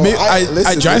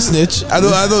 I dry snitch. I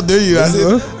don't dirty mac.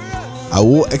 I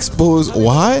will expose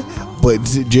why, but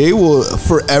Jay will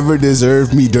forever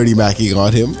deserve me dirty macking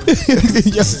on him.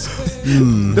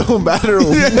 No matter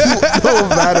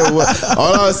what.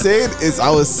 All I was saying is I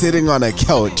was sitting on a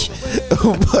couch,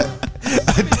 but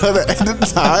at the end of the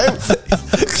time,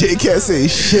 Jay can't say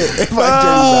shit if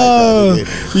I dirty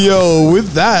back. Yo,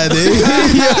 with that,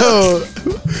 yo,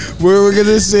 we're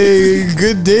gonna say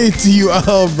good day to you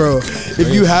all, bro. If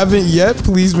you haven't yet,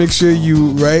 please make sure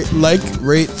you like,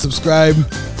 rate, subscribe,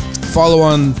 follow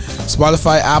on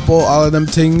Spotify, Apple, all of them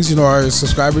things. You know, our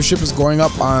subscribership is going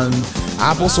up on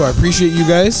Apple, so I appreciate you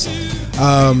guys.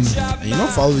 You know,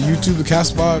 follow the YouTube, the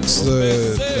Castbox,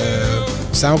 the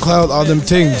SoundCloud, all them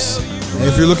things. And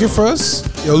if you're looking for us,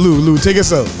 yo, Lou, take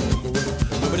us out.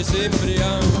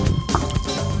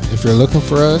 If you're looking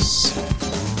for us,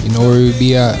 you know where we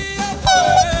be at.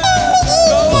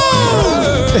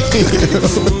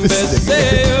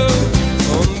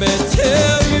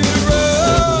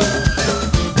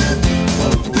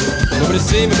 Nobody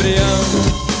see me, but